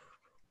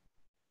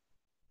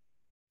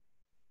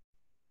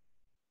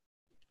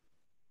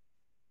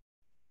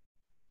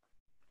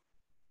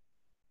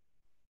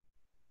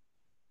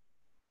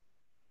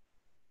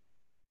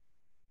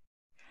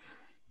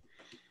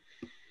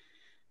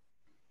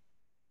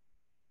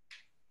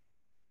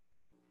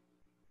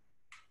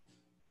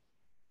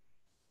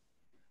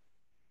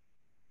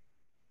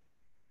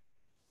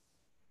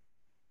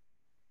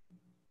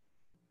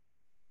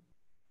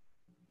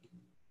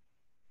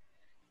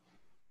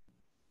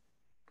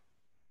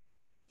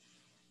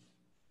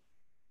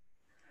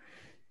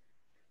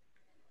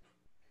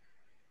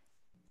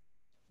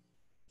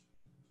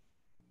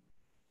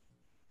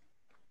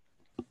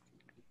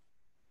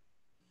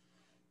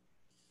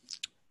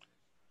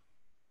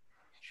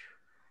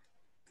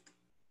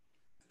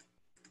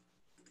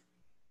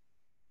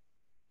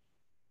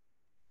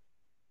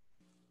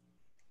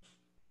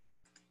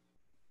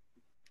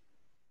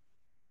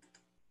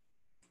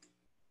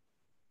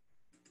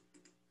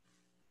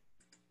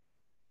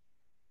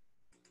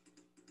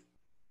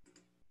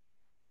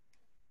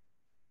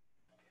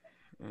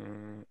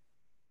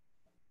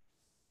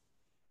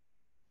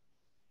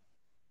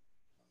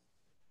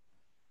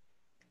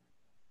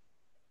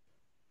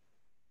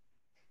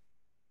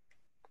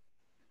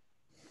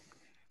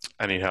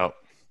 I need help.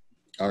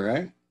 All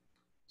right.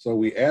 So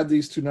we add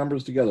these two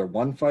numbers together.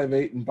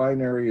 158 in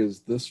binary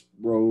is this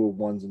row of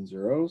ones and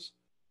zeros.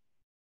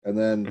 And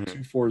then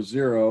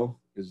 240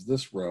 is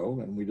this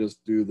row. And we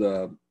just do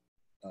the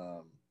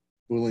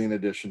Boolean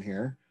addition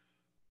here.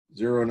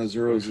 0 and a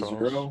 0 is a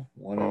 0.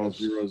 1 and a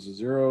 0 is a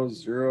 0.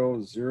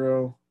 0,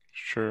 0.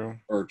 True.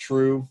 Or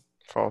true.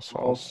 False.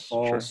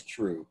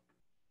 True.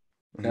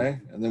 Okay.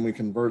 And then we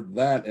convert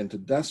that into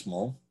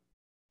decimal.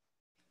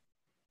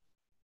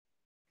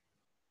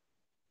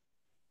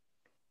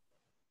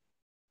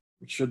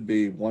 It should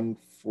be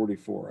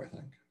 144, I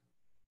think.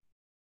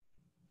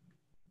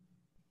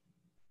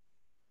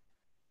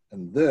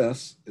 And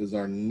this is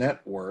our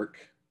network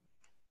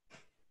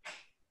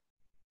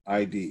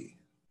ID.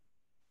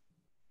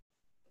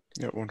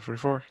 Yep,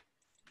 144.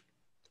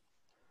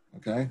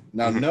 Okay.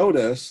 Now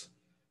notice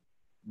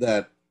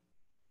that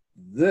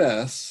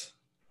this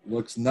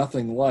looks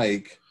nothing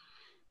like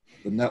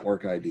the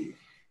network ID.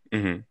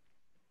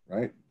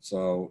 Right?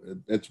 So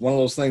it's one of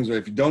those things where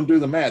if you don't do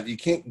the math, you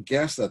can't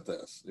guess at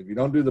this. If you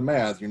don't do the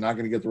math, you're not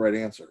going to get the right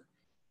answer.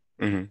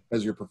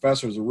 Because your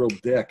professor is a real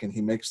dick and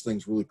he makes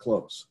things really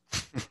close.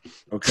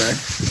 Okay?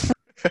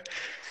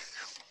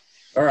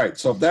 All right.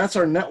 So if that's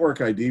our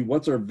network ID,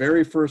 what's our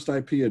very first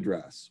IP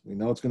address? We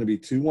know it's going to be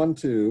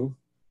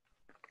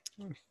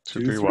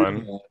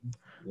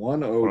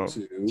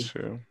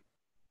 212.231.102.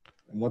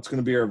 And what's going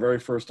to be our very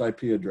first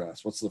IP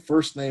address? What's the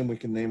first name we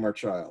can name our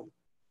child?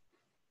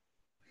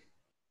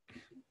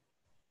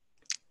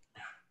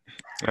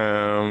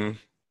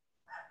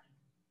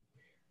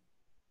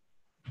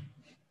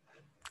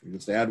 You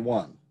just add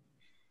 1.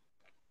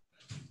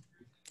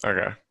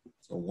 Okay.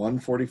 So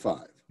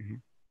 145.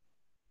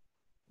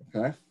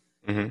 Okay.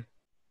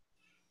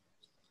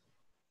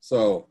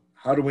 So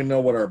how do we know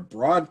what our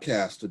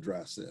broadcast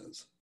address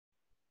is?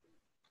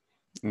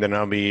 Then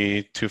I'll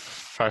be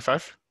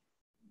 255.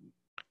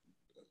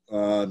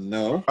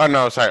 No. Oh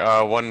no, sorry.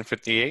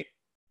 158.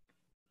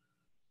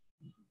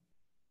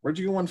 Where'd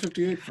you get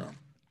 158 from?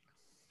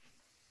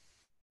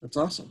 That's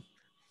awesome.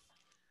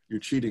 You're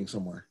cheating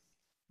somewhere.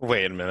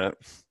 Wait a minute.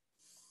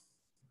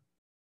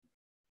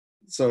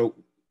 So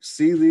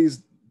see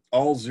these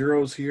all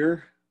zeros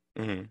here?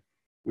 We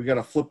got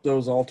to flip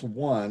those all to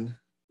 1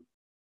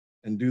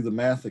 and do the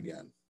math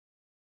again.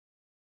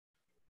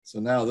 So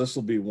now this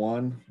will be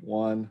 1,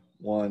 1,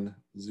 1,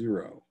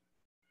 0.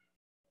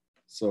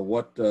 So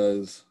what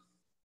does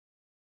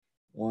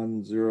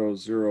 1, 0,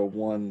 0,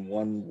 1,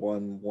 1,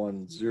 1,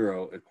 1,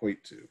 0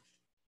 equate to?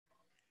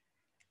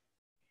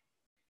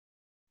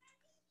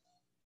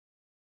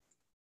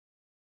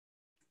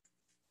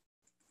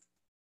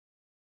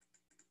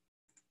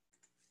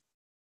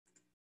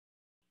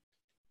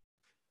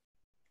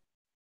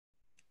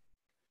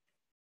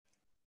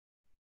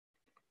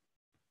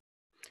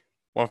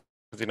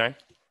 $159.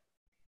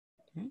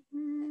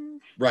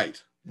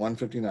 Right,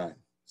 159.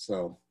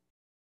 So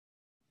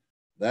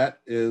that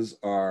is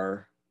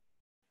our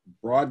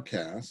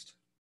broadcast.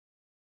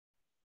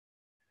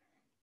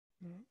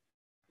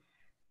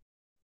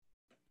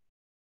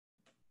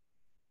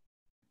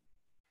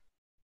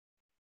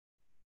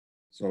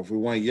 So if we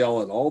want to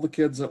yell at all the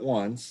kids at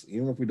once,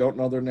 even if we don't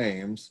know their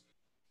names,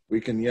 we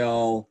can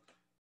yell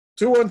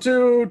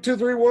 212,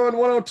 231,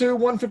 102,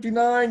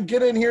 159,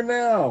 get in here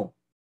now.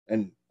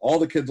 And all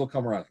the kids will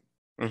come running.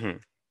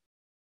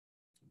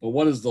 But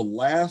what is the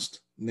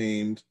last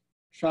named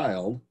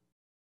child?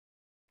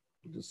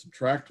 We just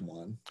subtract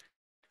 1.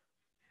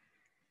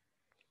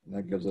 And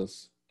that gives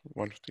us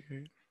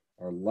 158.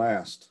 Our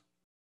last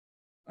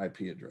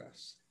IP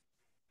address.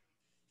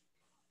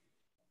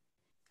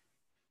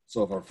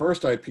 So if our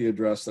first IP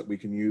address that we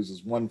can use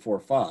is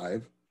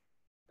 145,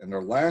 and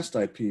our last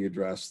IP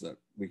address that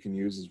we can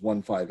use is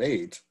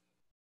 158,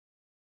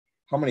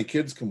 how many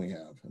kids can we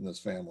have in this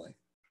family?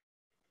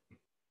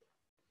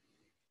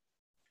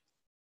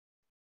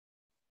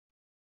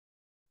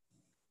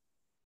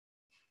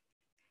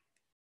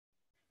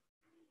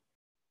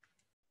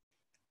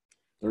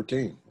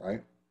 $13,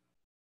 right?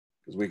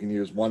 Because we can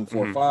use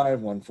 145,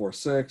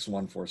 146,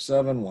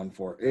 147,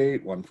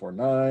 148,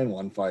 149,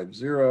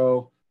 150,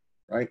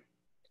 right?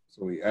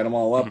 So we add them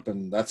all up,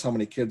 and that's how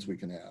many kids we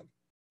can have.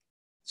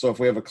 So if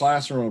we have a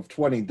classroom of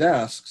 20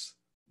 desks,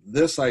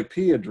 this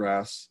IP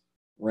address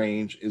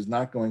range is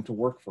not going to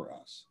work for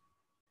us.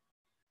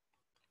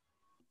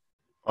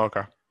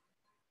 Okay.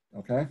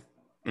 Okay?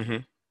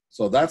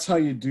 So that's how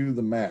you do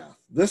the math.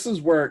 This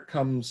is where it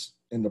comes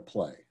into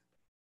play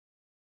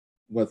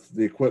with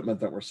the equipment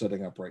that we're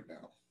setting up right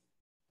now.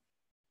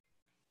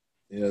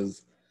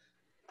 Is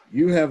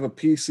you have a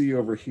PC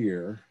over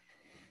here,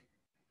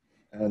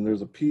 and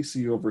there's a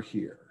PC over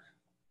here.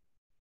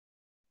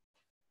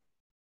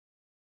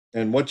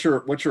 And what's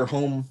your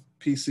home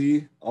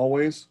PC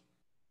always?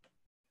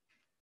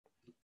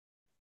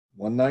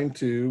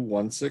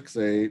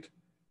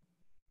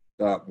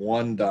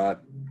 192.168.1.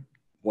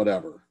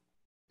 Whatever.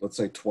 Let's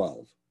say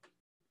 12.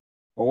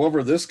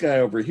 However, this guy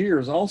over here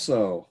is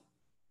also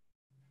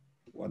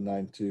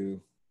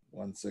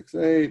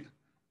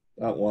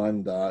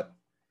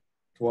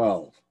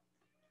 192.168.1.12.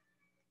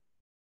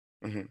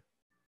 Mm-hmm.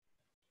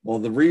 Well,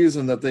 the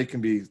reason that they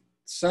can be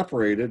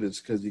separated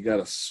is because you got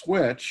a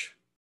switch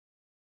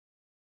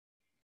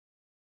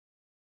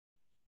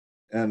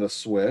and a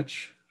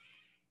switch.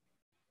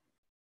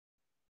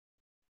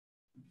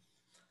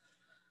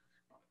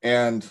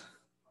 And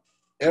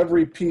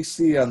every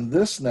PC on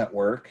this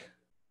network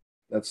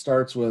that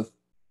starts with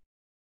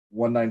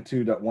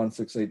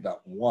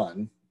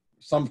 192.168.1,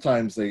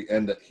 sometimes they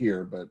end at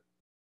here, but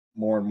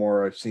more and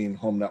more I've seen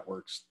home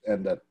networks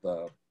end at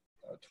the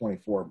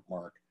 24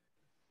 mark.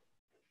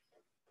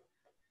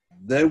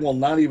 They will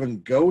not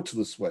even go to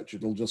the switch.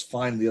 It'll just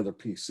find the other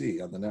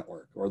PC on the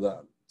network, or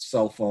the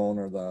cell phone,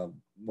 or the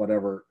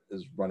whatever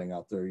is running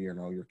out there, you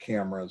know, your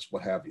cameras,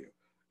 what have you,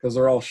 because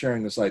they're all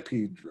sharing this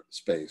IP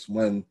space.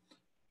 When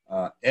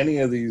any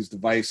of these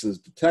devices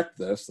detect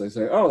this, they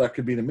say, oh, that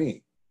could be to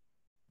me.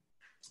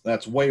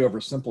 That's way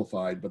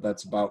oversimplified, but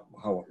that's about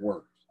how it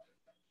works.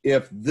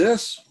 If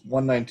this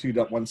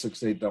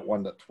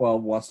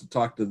 192.168.1.12 wants to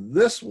talk to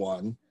this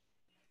one,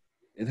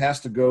 it has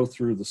to go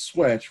through the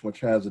switch, which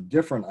has a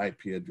different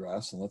IP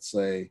address. And let's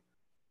say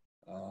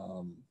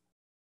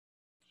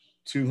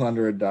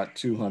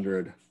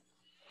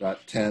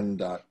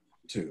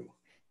 200.200.10.2.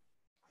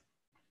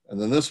 And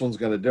then this one's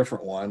got a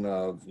different one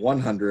of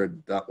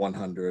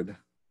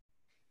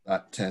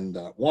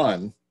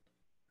 100.100.10.1.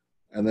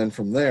 And then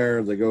from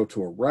there, they go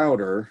to a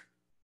router.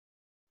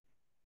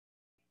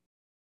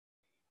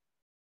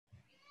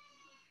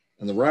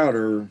 And the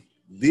router,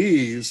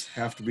 these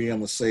have to be on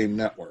the same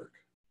network.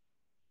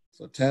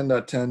 So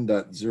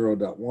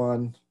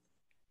 10.10.0.1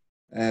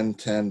 and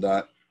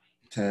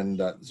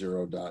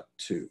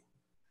 10.10.0.2.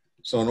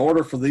 So in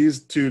order for these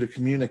two to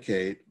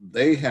communicate,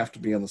 they have to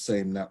be on the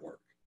same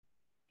network.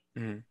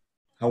 Mm-hmm.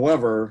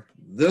 However,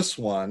 this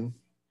one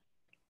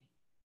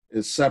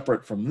is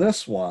separate from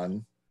this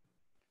one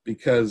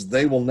because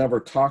they will never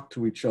talk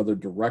to each other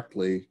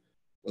directly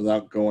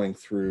without going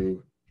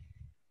through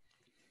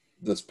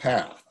this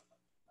path.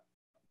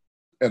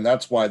 And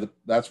that's why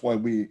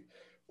we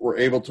were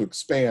able to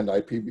expand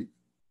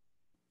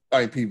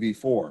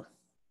IPv4,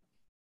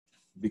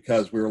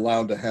 because we were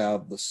allowed to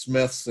have the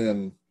Smiths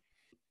in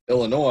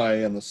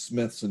Illinois and the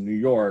Smiths in New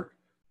York.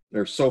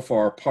 They're so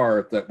far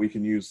apart that we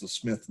can use the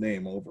Smith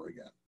name over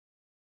again.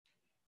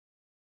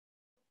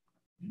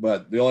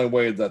 But the only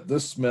way that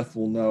this Smith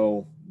will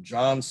know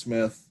John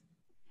Smith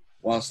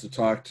wants to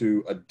talk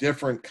to a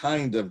different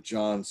kind of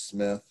John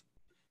Smith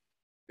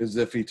is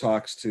if he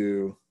talks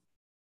to,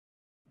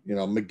 you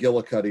know,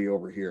 McGillicuddy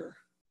over here,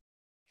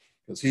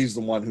 because he's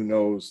the one who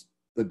knows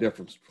the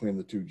difference between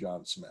the two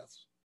John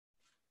Smiths.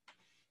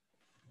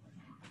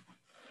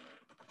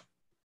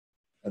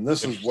 And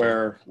this is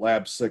where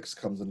Lab 6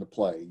 comes into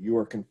play. You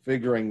are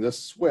configuring this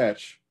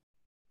switch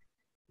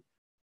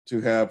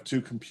to have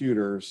two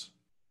computers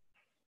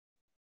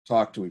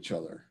talk to each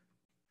other.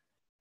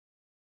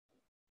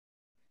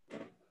 Is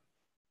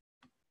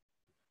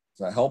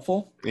that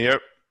helpful?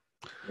 Yep.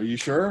 Are you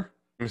sure?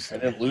 I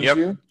didn't lose Yep.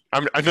 you?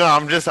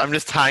 I'm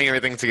just tying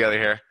everything together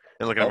here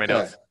and looking at my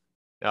notes.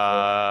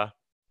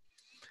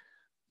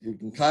 You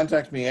can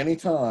contact me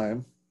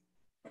anytime,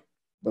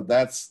 but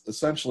that's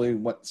essentially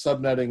what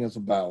subnetting is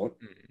about.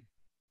 Mm-hmm.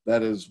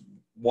 That is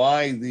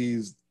why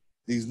these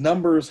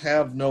numbers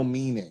have no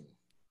meaning.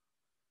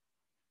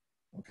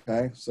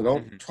 Okay, so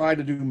don't try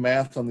to do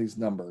math on these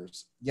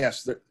numbers.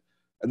 Yes,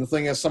 and the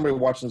thing is, somebody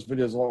watching this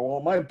video is like,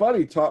 well, my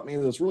buddy taught me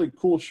this really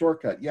cool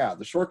shortcut. Yeah,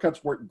 the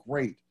shortcuts work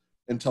great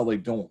until they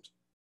don't.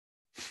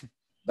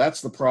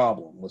 That's the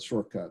problem with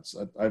shortcuts.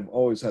 I've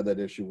always had that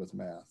issue with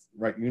math,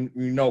 right? You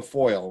know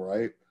FOIL,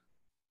 right?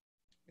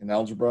 In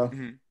algebra,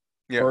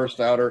 yep. First,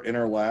 outer,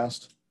 inner,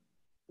 last.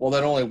 Well,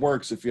 that only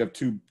works if you have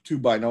two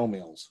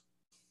binomials.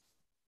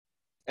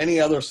 Any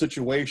other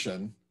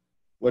situation,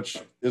 which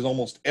is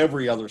almost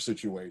every other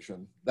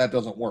situation, that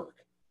doesn't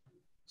work.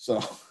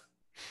 So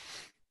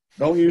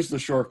don't use the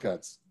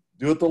shortcuts.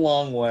 Do it the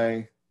long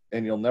way,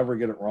 and you'll never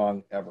get it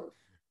wrong ever.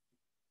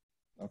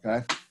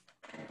 Okay?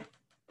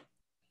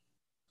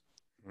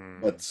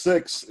 But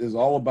 6 is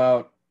all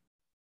about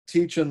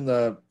teaching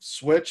the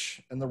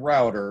switch and the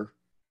router.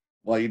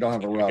 Well, you don't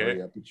have a router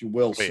yet, but you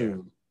will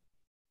soon.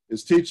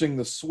 Is teaching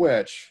the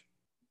switch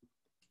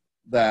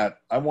that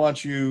I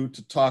want you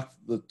to talk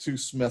the two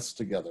Smiths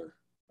together.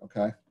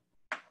 Okay?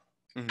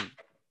 Mm-hmm. That's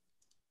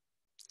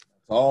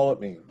all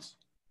it means.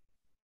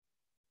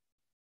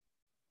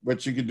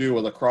 Which you could do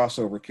with a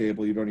crossover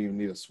cable. You don't even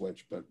need a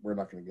switch, but we're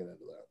not going to get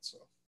into that. So,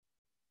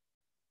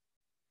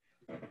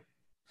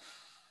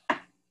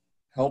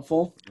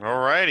 helpful? All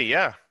righty,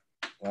 yeah.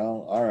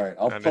 Well, all right.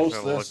 I'll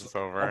post this.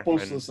 I'll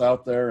post this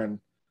out there,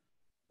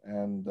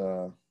 and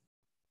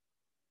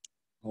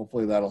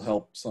hopefully that'll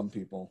help some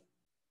people.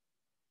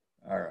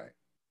 All right.